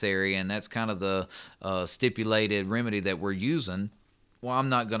necessary, and that's kind of the stipulated remedy that we're using, well, I'm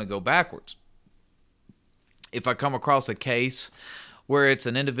not going to go backwards. If I come across a case where it's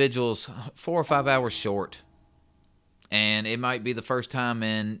an individual's 4 or 5 hours short, and it might be the first time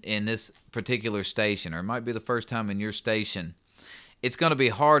in this particular station, or it might be the first time in your station, it's going to be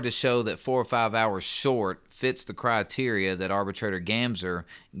hard to show that 4 or 5 hours short fits the criteria that Arbitrator Gamser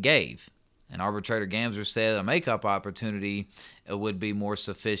gave. And Arbitrator Gamser said a make-up opportunity would be more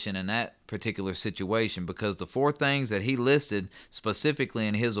sufficient in that particular situation, because the 4 things that he listed specifically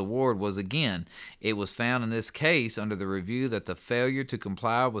in his award was, again, it was found in this case under the review that the failure to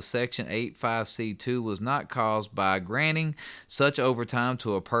comply with Section 85C2 was not caused by granting such overtime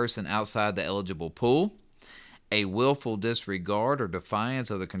to a person outside the eligible pool, a willful disregard or defiance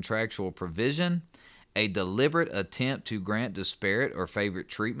of the contractual provision, a deliberate attempt to grant disparate or favorite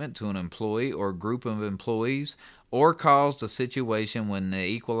treatment to an employee or group of employees, or caused a situation when the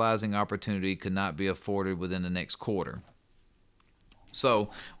equalizing opportunity could not be afforded within the next quarter. So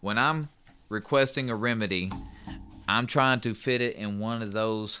when I'm requesting a remedy, I'm trying to fit it in one of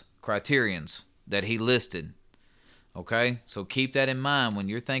those criterions that he listed. Okay, so keep that in mind when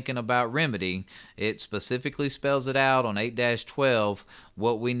you're thinking about remedy. It specifically spells it out on 8-12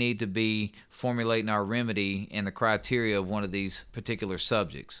 what we need to be formulating our remedy and the criteria of one of these particular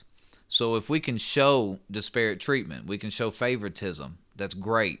subjects. So if we can show disparate treatment, we can show favoritism, that's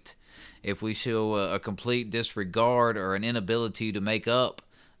great. If we show a complete disregard or an inability to make up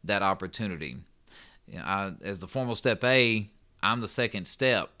that opportunity, as the formal step A, I'm the second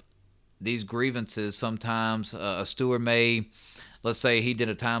step. These grievances, sometimes a steward may, let's say he did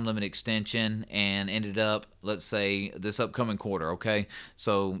a time limit extension and ended up, let's say, this upcoming quarter, okay?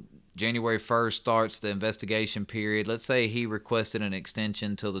 So January 1st starts the investigation period. Let's say he requested an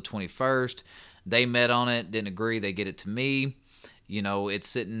extension till the 21st. They met on it, didn't agree, they get it to me. It's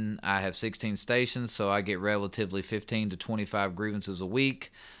sitting, I have 16 stations, so I get relatively 15 to 25 grievances a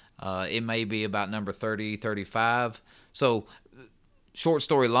week. It may be about number 30, 35. So short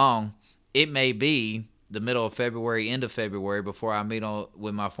story long, it may be the middle of February, end of February before I meet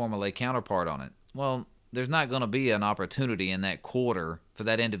with my formal A counterpart on it. Well, there's not going to be an opportunity in that quarter for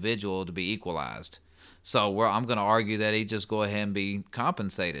that individual to be equalized. So I'm going to argue that he just go ahead and be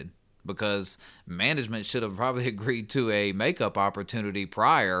compensated, because management should have probably agreed to a makeup opportunity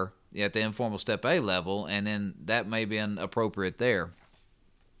prior at the informal step A level, and then that may be inappropriate there.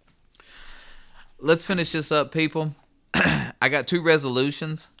 Let's finish this up, people. I got 2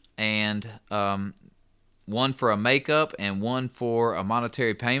 resolutions, and one for a makeup and one for a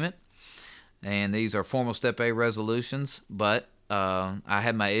monetary payment. And these are formal step A resolutions, but I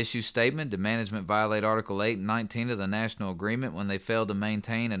had my issue statement. Did management violate Article 8 and 19 of the National Agreement when they failed to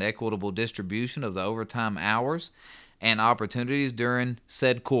maintain an equitable distribution of the overtime hours and opportunities during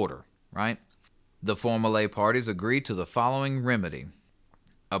said quarter, right? The formal A parties agreed to the following remedy.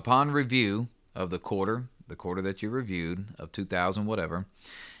 Upon review of the quarter that you reviewed of 2000 whatever,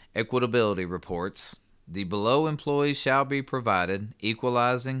 equitability reports, the below employees shall be provided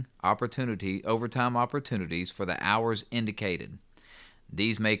equalizing overtime opportunities for the hours indicated.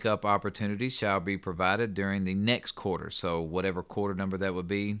 These make-up opportunities shall be provided during the next quarter, so whatever quarter number that would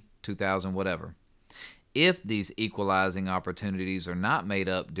be, 2000 whatever. If these equalizing opportunities are not made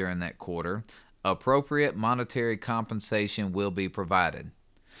up during that quarter, appropriate monetary compensation will be provided.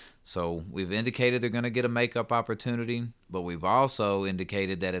 So we've indicated they're going to get a make-up opportunity, but we've also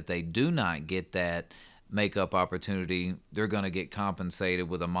indicated that if they do not get that make-up opportunity, they're going to get compensated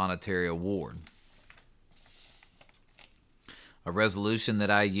with a monetary award. A resolution that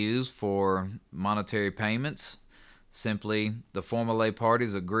I use for monetary payments, simply the formal A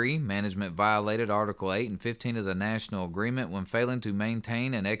parties agree management violated Article 8 and 15 of the National Agreement when failing to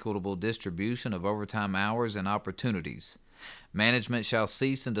maintain an equitable distribution of overtime hours and opportunities. Management shall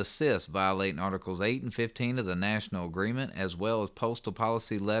cease and desist violating Articles 8 and 15 of the National Agreement, as well as Postal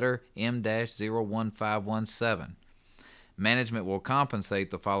Policy Letter M-01517. Management will compensate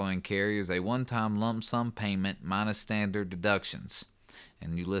the following carriers a one-time lump sum payment minus standard deductions.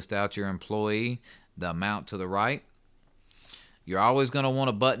 And you list out your employee, the amount to the right. You're always going to want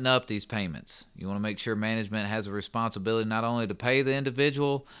to button up these payments. You want to make sure management has a responsibility not only to pay the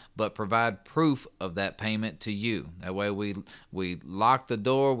individual, but provide proof of that payment to you. That way we lock the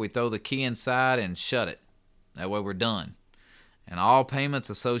door, we throw the key inside and shut it. That way we're done. and all payments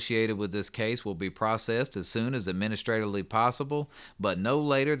associated with this case will be processed as soon as administratively possible, but no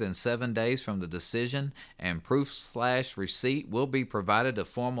later than 7 days from the decision, and proof/receipt will be provided to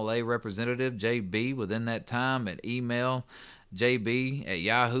Formal A Representative JB within that time at email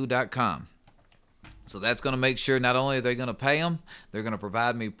jb@yahoo.com. So that's going to make sure not only are they going to pay them, they're going to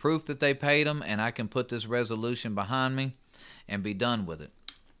provide me proof that they paid them, and I can put this resolution behind me and be done with it.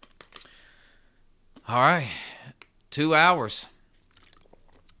 All right, 2 hours.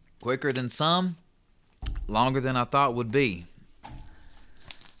 Quicker than some, longer than I thought would be.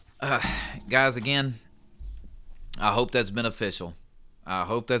 Guys, again, I hope that's beneficial.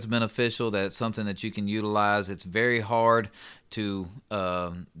 That's something that you can utilize. It's very hard to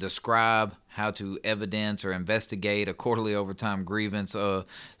describe how to evidence or investigate a quarterly overtime grievance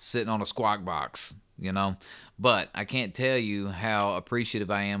sitting on a squawk box, But I can't tell you how appreciative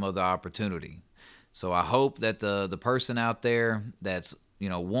I am of the opportunity. So I hope that the person out there that's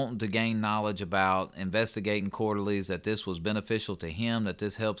wanting to gain knowledge about investigating quarterlies, that this was beneficial to him, that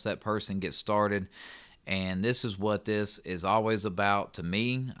this helps that person get started. And this is what this is always about to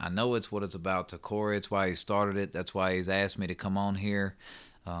me. I know it's what it's about to Corey. It's why he started it. That's why he's asked me to come on here.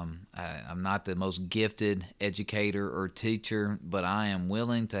 I'm not the most gifted educator or teacher, but I am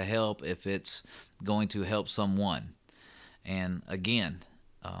willing to help if it's going to help someone. And again,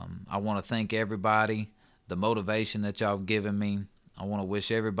 I want to thank everybody, the motivation that y'all have given me. I want to wish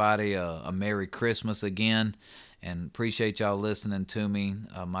everybody a Merry Christmas again, and appreciate y'all listening to me.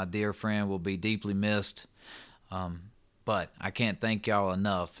 My dear friend will be deeply missed, but I can't thank y'all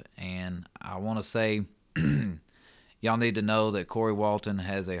enough. And I want to say, y'all need to know that Corey Walton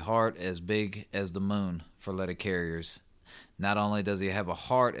has a heart as big as the moon for letter carriers. Not only does he have a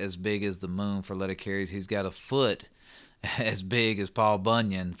heart as big as the moon for letter carriers, he's got a foot as big as Paul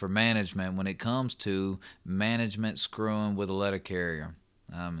Bunyan for management when it comes to management screwing with a letter carrier.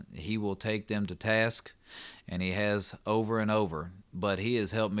 He will take them to task, and he has over and over. But he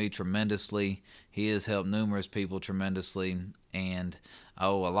has helped me tremendously. He has helped numerous people tremendously, and I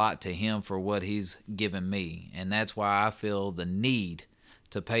owe a lot to him for what he's given me. And that's why I feel the need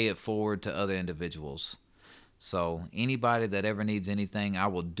to pay it forward to other individuals. So anybody that ever needs anything, I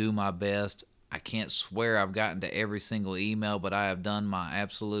will do my best. I can't swear I've gotten to every single email, but I have done my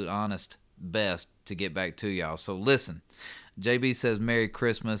absolute honest best to get back to y'all. So listen, JB says Merry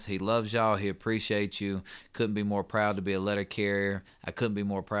Christmas. He loves y'all. He appreciates you. Couldn't be more proud to be a letter carrier. I couldn't be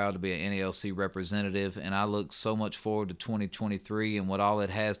more proud to be an NALC representative. And I look so much forward to 2023 and what all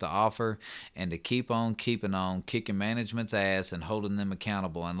it has to offer, and to keep on keeping on, kicking management's ass and holding them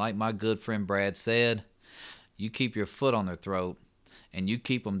accountable. And like my good friend Brad said, you keep your foot on their throat, and you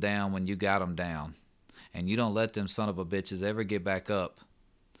keep them down when you got them down. And you don't let them son of a bitches ever get back up.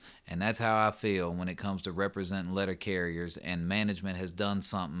 And that's how I feel when it comes to representing letter carriers, and management has done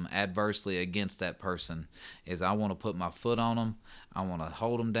something adversely against that person, is I want to put my foot on them. I want to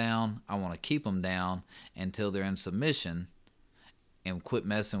hold them down. I want to keep them down until they're in submission, and quit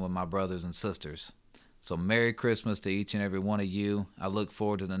messing with my brothers and sisters. So Merry Christmas to each and every one of you. I look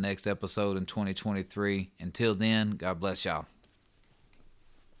forward to the next episode in 2023. Until then, God bless y'all.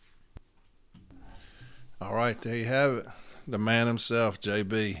 All right, there you have it. The man himself,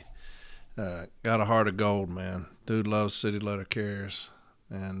 JB. Got a heart of gold, man. Dude loves city letter carriers,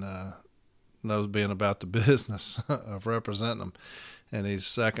 and knows being about the business of representing them. And he's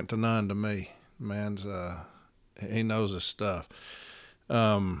second to none to me. Man's he knows his stuff.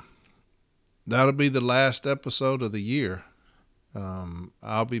 That'll be the last episode of the year.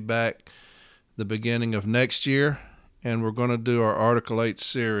 I'll be back the beginning of next year, and we're going to do our Article 8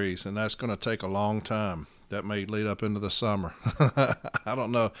 series, and that's going to take a long time. That may lead up into the summer. I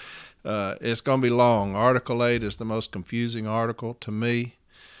don't know. It's going to be long. Article 8 is the most confusing article to me,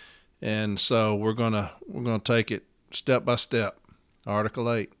 and so we're gonna take it step by step. Article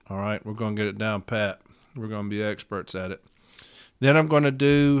 8. All right, we're going to get it down pat. We're going to be experts at it. Then I'm going to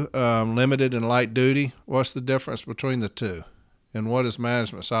do limited and light duty. What's the difference between the two? And what is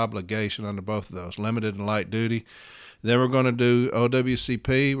management's obligation under both of those, limited and light duty? Then we're going to do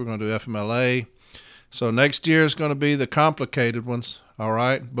OWCP. We're going to do FMLA. So next year is going to be the complicated ones, all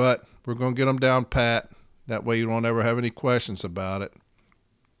right? But we're going to get them down pat. That way you won't ever have any questions about it.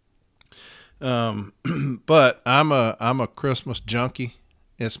 But I'm a Christmas junkie.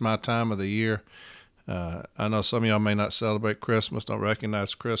 It's my time of the year. I know some of y'all may not celebrate Christmas, don't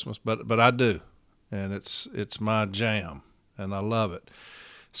recognize Christmas, but I do, and it's my jam, and I love it.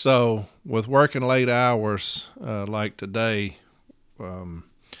 So with working late hours like today,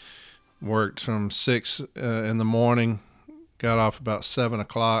 worked from 6 in the morning, got off about 7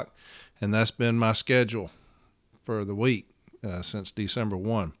 o'clock, and that's been my schedule for the week. since December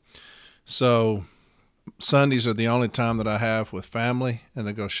 1. So Sundays are the only time that I have with family and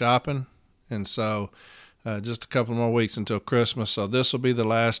to go shopping. And so just a couple more weeks until Christmas. So this will be the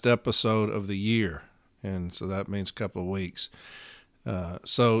last episode of the year. And so that means a couple of weeks.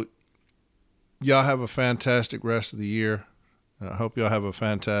 So y'all have a fantastic rest of the year. I hope y'all have a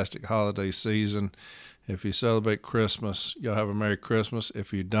fantastic holiday season. If you celebrate Christmas, y'all have a Merry Christmas.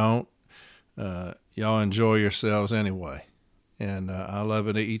 If you don't, y'all enjoy yourselves anyway. And I love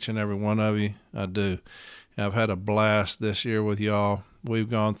it, each and every one of you. I do. And I've had a blast this year with y'all. We've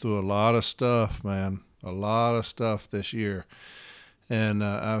gone through a lot of stuff, man, a lot of stuff this year. And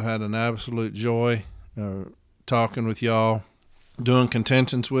I've had an absolute joy talking with y'all, doing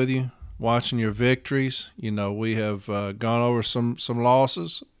contentions with you, watching your victories. You know, we have gone over some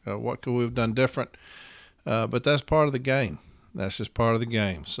losses. What could we have done different? But that's part of the game. That's just part of the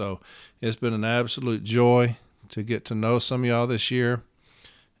game. So it's been an absolute joy to get to know some of y'all this year.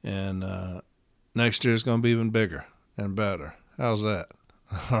 And next year is going to be even bigger and better. How's that?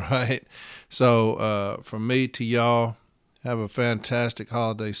 All right. So from me to y'all, have a fantastic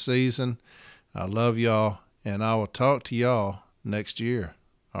holiday season. I love y'all, and I will talk to y'all next year.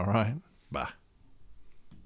 All right. Bye.